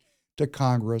message to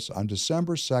Congress on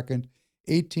December 2nd,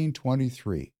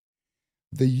 1823.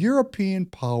 The European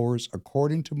powers,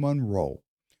 according to Monroe,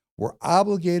 were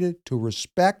obligated to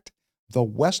respect the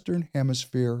Western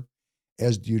Hemisphere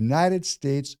as the United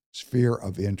States' sphere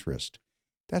of interest.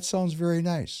 That sounds very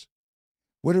nice.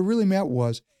 What it really meant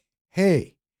was,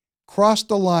 hey, cross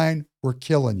the line, we're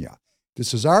killing you.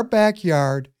 This is our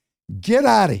backyard. Get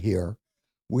out of here.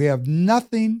 We have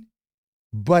nothing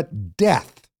but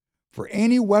death for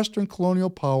any Western colonial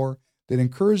power that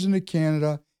incurs into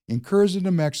Canada, incurs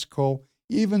into Mexico,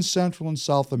 even Central and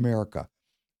South America.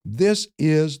 This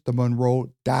is the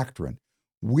Monroe Doctrine.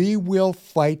 We will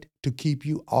fight to keep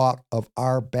you out of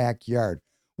our backyard.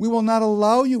 We will not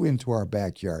allow you into our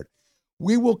backyard.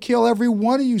 We will kill every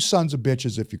one of you sons of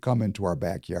bitches if you come into our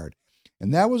backyard.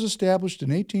 And that was established in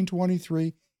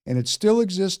 1823, and it still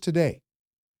exists today.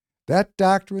 That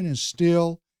doctrine is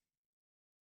still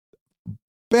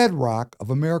bedrock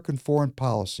of American foreign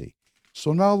policy.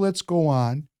 So now let's go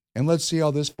on and let's see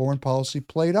how this foreign policy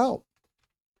played out.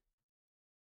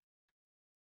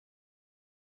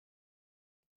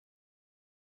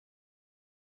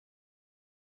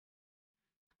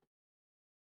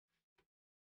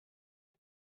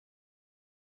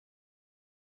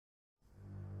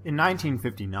 In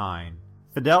 1959,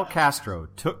 Fidel Castro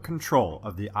took control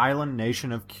of the island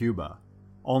nation of Cuba,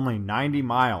 only 90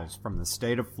 miles from the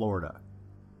state of Florida.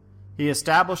 He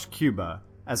established Cuba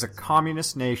as a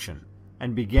communist nation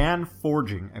and began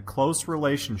forging a close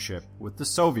relationship with the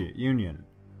Soviet Union,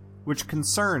 which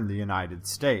concerned the United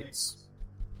States.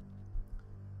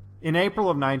 In April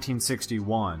of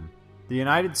 1961, the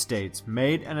United States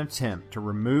made an attempt to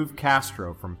remove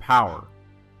Castro from power.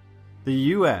 The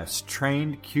U.S.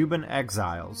 trained Cuban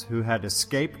exiles who had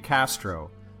escaped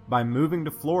Castro by moving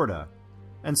to Florida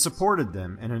and supported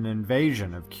them in an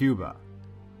invasion of Cuba.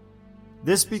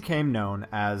 This became known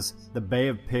as the Bay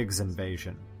of Pigs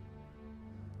invasion.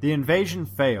 The invasion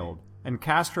failed, and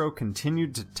Castro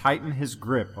continued to tighten his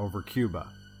grip over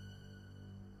Cuba.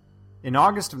 In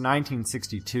August of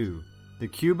 1962, the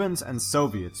Cubans and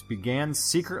Soviets began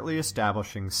secretly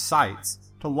establishing sites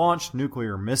to launch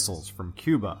nuclear missiles from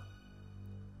Cuba.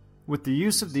 With the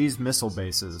use of these missile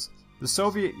bases, the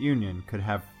Soviet Union could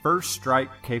have first strike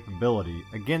capability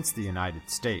against the United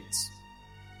States.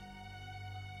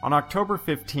 On October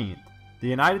 15th, the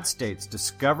United States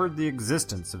discovered the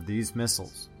existence of these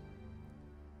missiles.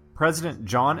 President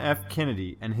John F.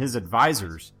 Kennedy and his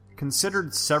advisors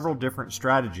considered several different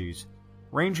strategies,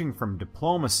 ranging from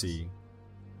diplomacy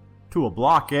to a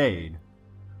blockade,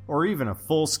 or even a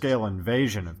full-scale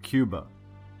invasion of Cuba.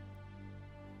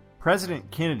 President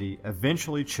Kennedy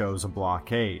eventually chose a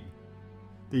blockade.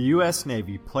 The U.S.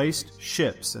 Navy placed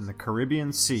ships in the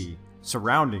Caribbean Sea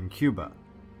surrounding Cuba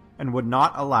and would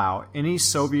not allow any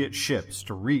Soviet ships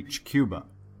to reach Cuba.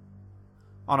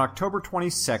 On October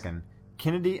 22nd,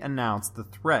 Kennedy announced the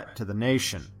threat to the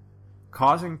nation,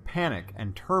 causing panic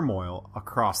and turmoil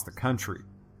across the country.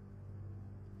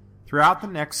 Throughout the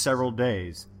next several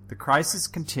days, the crisis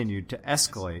continued to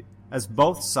escalate as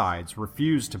both sides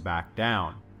refused to back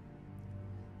down.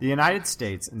 The United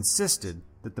States insisted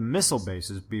that the missile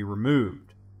bases be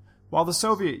removed, while the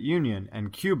Soviet Union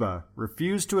and Cuba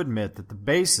refused to admit that the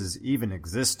bases even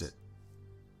existed.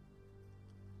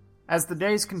 As the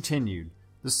days continued,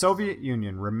 the Soviet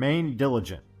Union remained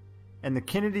diligent, and the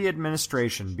Kennedy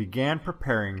administration began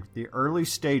preparing the early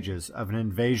stages of an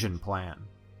invasion plan.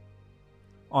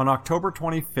 On October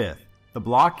 25th, the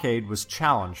blockade was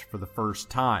challenged for the first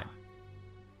time.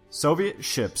 Soviet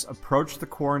ships approached the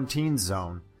quarantine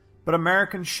zone, but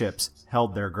American ships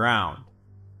held their ground.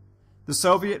 The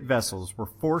Soviet vessels were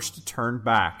forced to turn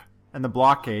back, and the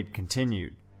blockade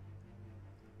continued.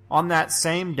 On that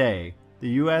same day, the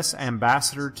U.S.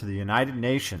 ambassador to the United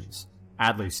Nations,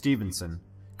 Adlai Stevenson,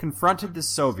 confronted the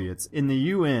Soviets in the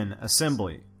UN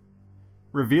Assembly,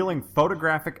 revealing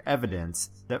photographic evidence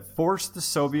that forced the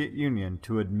Soviet Union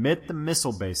to admit the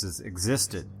missile bases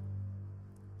existed.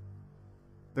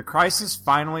 The crisis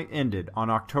finally ended on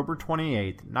October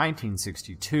 28,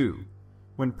 1962,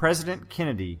 when President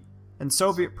Kennedy and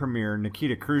Soviet Premier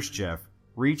Nikita Khrushchev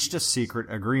reached a secret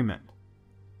agreement.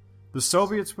 The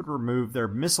Soviets would remove their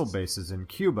missile bases in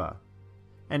Cuba,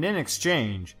 and in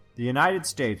exchange, the United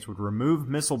States would remove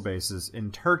missile bases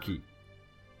in Turkey,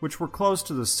 which were close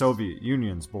to the Soviet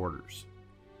Union's borders.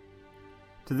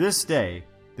 To this day,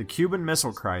 the Cuban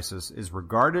Missile Crisis is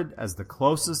regarded as the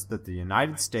closest that the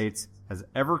United States has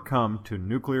ever come to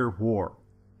nuclear war.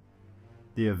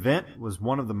 The event was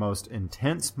one of the most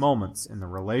intense moments in the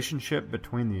relationship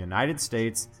between the United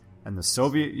States and the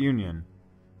Soviet Union,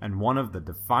 and one of the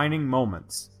defining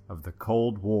moments of the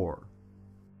Cold War.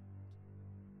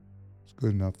 It's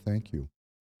good enough, thank you.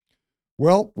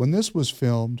 Well, when this was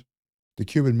filmed, the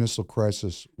Cuban Missile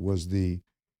Crisis was the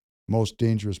most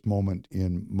dangerous moment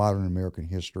in modern American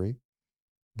history,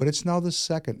 but it's now the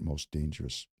second most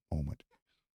dangerous moment.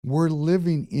 We're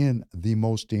living in the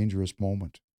most dangerous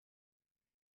moment.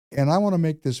 And I want to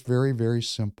make this very, very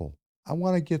simple. I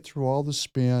want to get through all the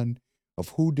spin of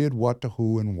who did what to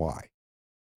who and why.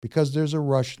 Because there's a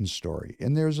Russian story,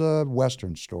 and there's a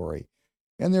Western story,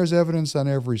 and there's evidence on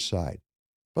every side.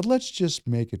 But let's just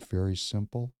make it very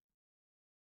simple.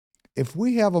 If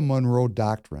we have a Monroe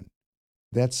Doctrine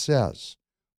that says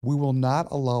we will not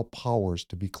allow powers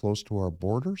to be close to our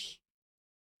borders,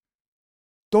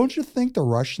 don't you think the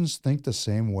Russians think the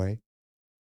same way?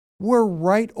 We're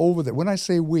right over there. When I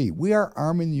say we are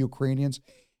arming the Ukrainians,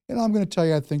 and I'm going to tell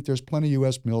you, I think there's plenty of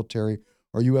U.S. military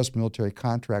or U.S. military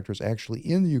contractors actually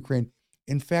in the Ukraine.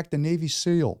 In fact, the Navy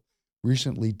SEAL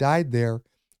recently died there,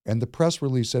 and the press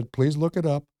release said, please look it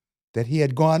up, that he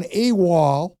had gone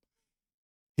AWOL.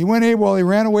 He went AWOL, he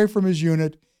ran away from his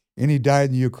unit, and he died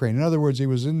in the Ukraine. In other words, he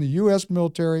was in the U.S.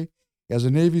 military as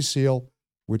a Navy SEAL,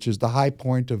 which is the high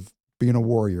point of being a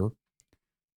warrior,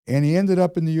 and he ended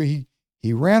up in the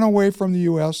he ran away from the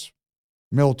U.S.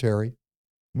 military,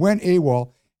 went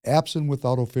AWOL, absent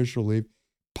without official leave,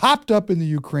 popped up in the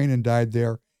Ukraine and died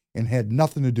there, and had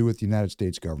nothing to do with the United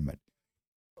States government.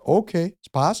 Okay, it's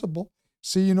possible.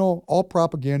 See, all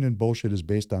propaganda and bullshit is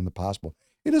based on the possible.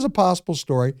 It is a possible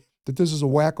story that this is a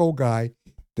wacko guy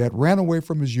that ran away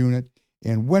from his unit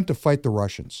and went to fight the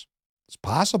Russians. It's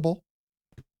possible.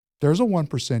 There's a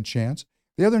 1% chance.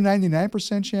 The other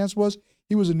 99% chance was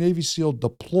he was a Navy SEAL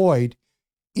deployed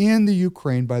in the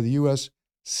Ukraine by the U.S.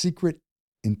 secret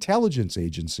intelligence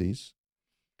agencies.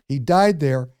 He died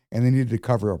there, and they needed to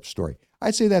cover up story.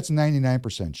 I'd say that's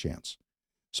 99% chance.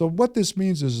 So what this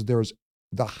means is there's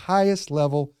the highest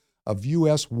level of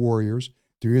U.S. warriors.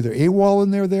 They're either AWOL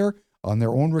and they're there on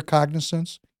their own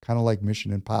recognizance, kind of like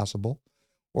Mission Impossible,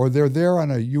 or they're there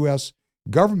on a U.S.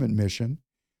 government mission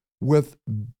with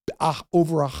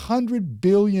over $100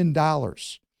 billion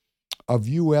of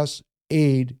U.S.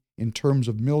 aid in terms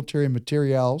of military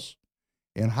materials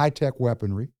and high-tech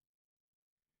weaponry.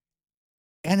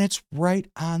 And it's right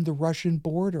on the Russian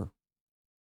border.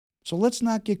 So let's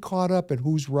not get caught up at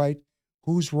who's right,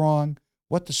 who's wrong,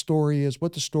 what the story is,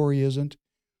 what the story isn't.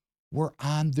 We're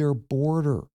on their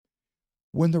border.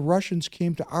 When the Russians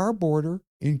came to our border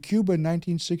in Cuba in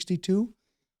 1962,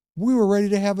 we were ready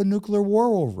to have a nuclear war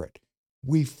over it.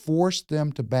 We forced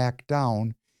them to back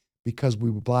down because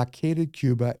we blockaded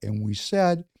Cuba, and we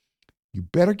said, you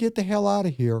better get the hell out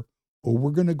of here or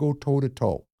we're going to go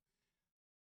toe-to-toe.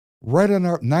 Right on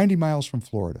our 90 miles from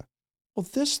Florida. Well,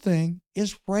 this thing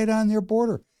is right on their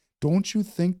border. Don't you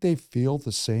think they feel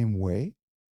the same way?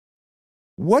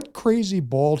 What crazy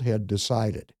baldhead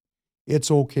decided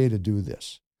it's okay to do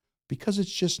this? Because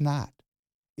it's just not.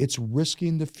 It's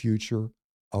risking the future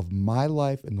of my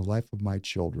life and the life of my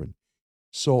children.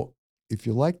 So if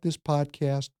you like this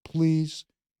podcast, please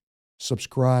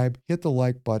subscribe, hit the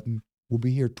like button. We'll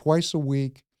be here twice a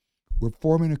week. We're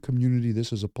forming a community.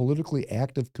 This is a politically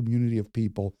active community of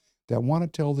people that want to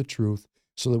tell the truth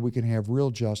so that we can have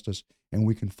real justice and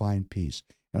we can find peace.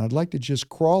 And I'd like to just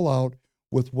crawl out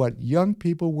with what young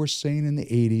people were saying in the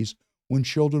 80s when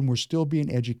children were still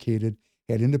being educated,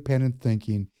 had independent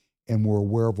thinking, and were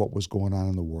aware of what was going on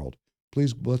in the world.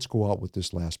 Please, let's go out with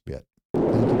this last bit. Thank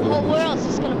you very The whole much. world's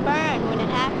just gonna burn when it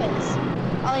happens.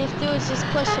 All you have to do is just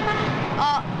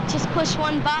push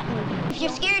one button. If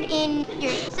you're scared in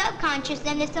your subconscious,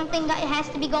 then there's something that has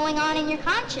to be going on in your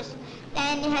conscious.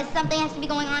 And something has to be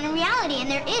going on in reality, and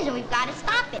there is, and we've got to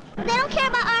stop it. They don't care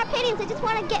about our opinions, they just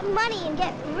want to get money and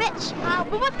get rich.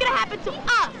 But what's going to happen to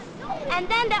us? And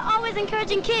then they're always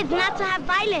encouraging kids not to have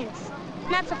violence,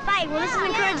 not to fight. Well, this is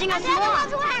encouraging us more.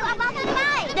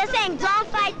 They're saying, don't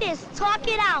fight this, talk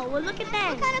it out. Well, look at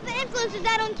them. What kind of an influence is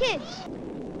that on kids?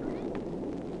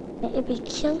 It'd be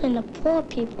killing the poor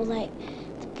people, like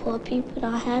the poor people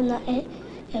don't have nothing.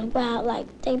 And wow, like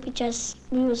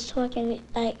we was talking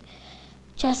like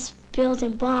just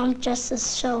building bombs just to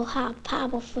show how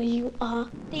powerful you are.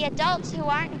 The adults who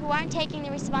aren't taking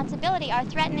the responsibility are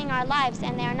threatening our lives,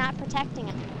 and they are not protecting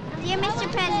us. Dear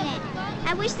Mr. President,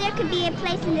 I wish there could be a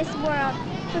place in this world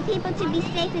for people to be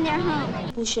safe in their homes.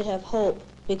 People should have hope,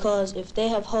 because if they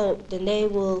have hope, then they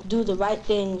will do the right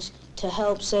things to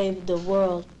help save the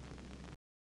world.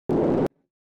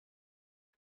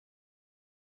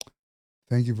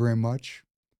 Thank you very much,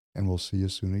 and we'll see you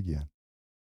soon again.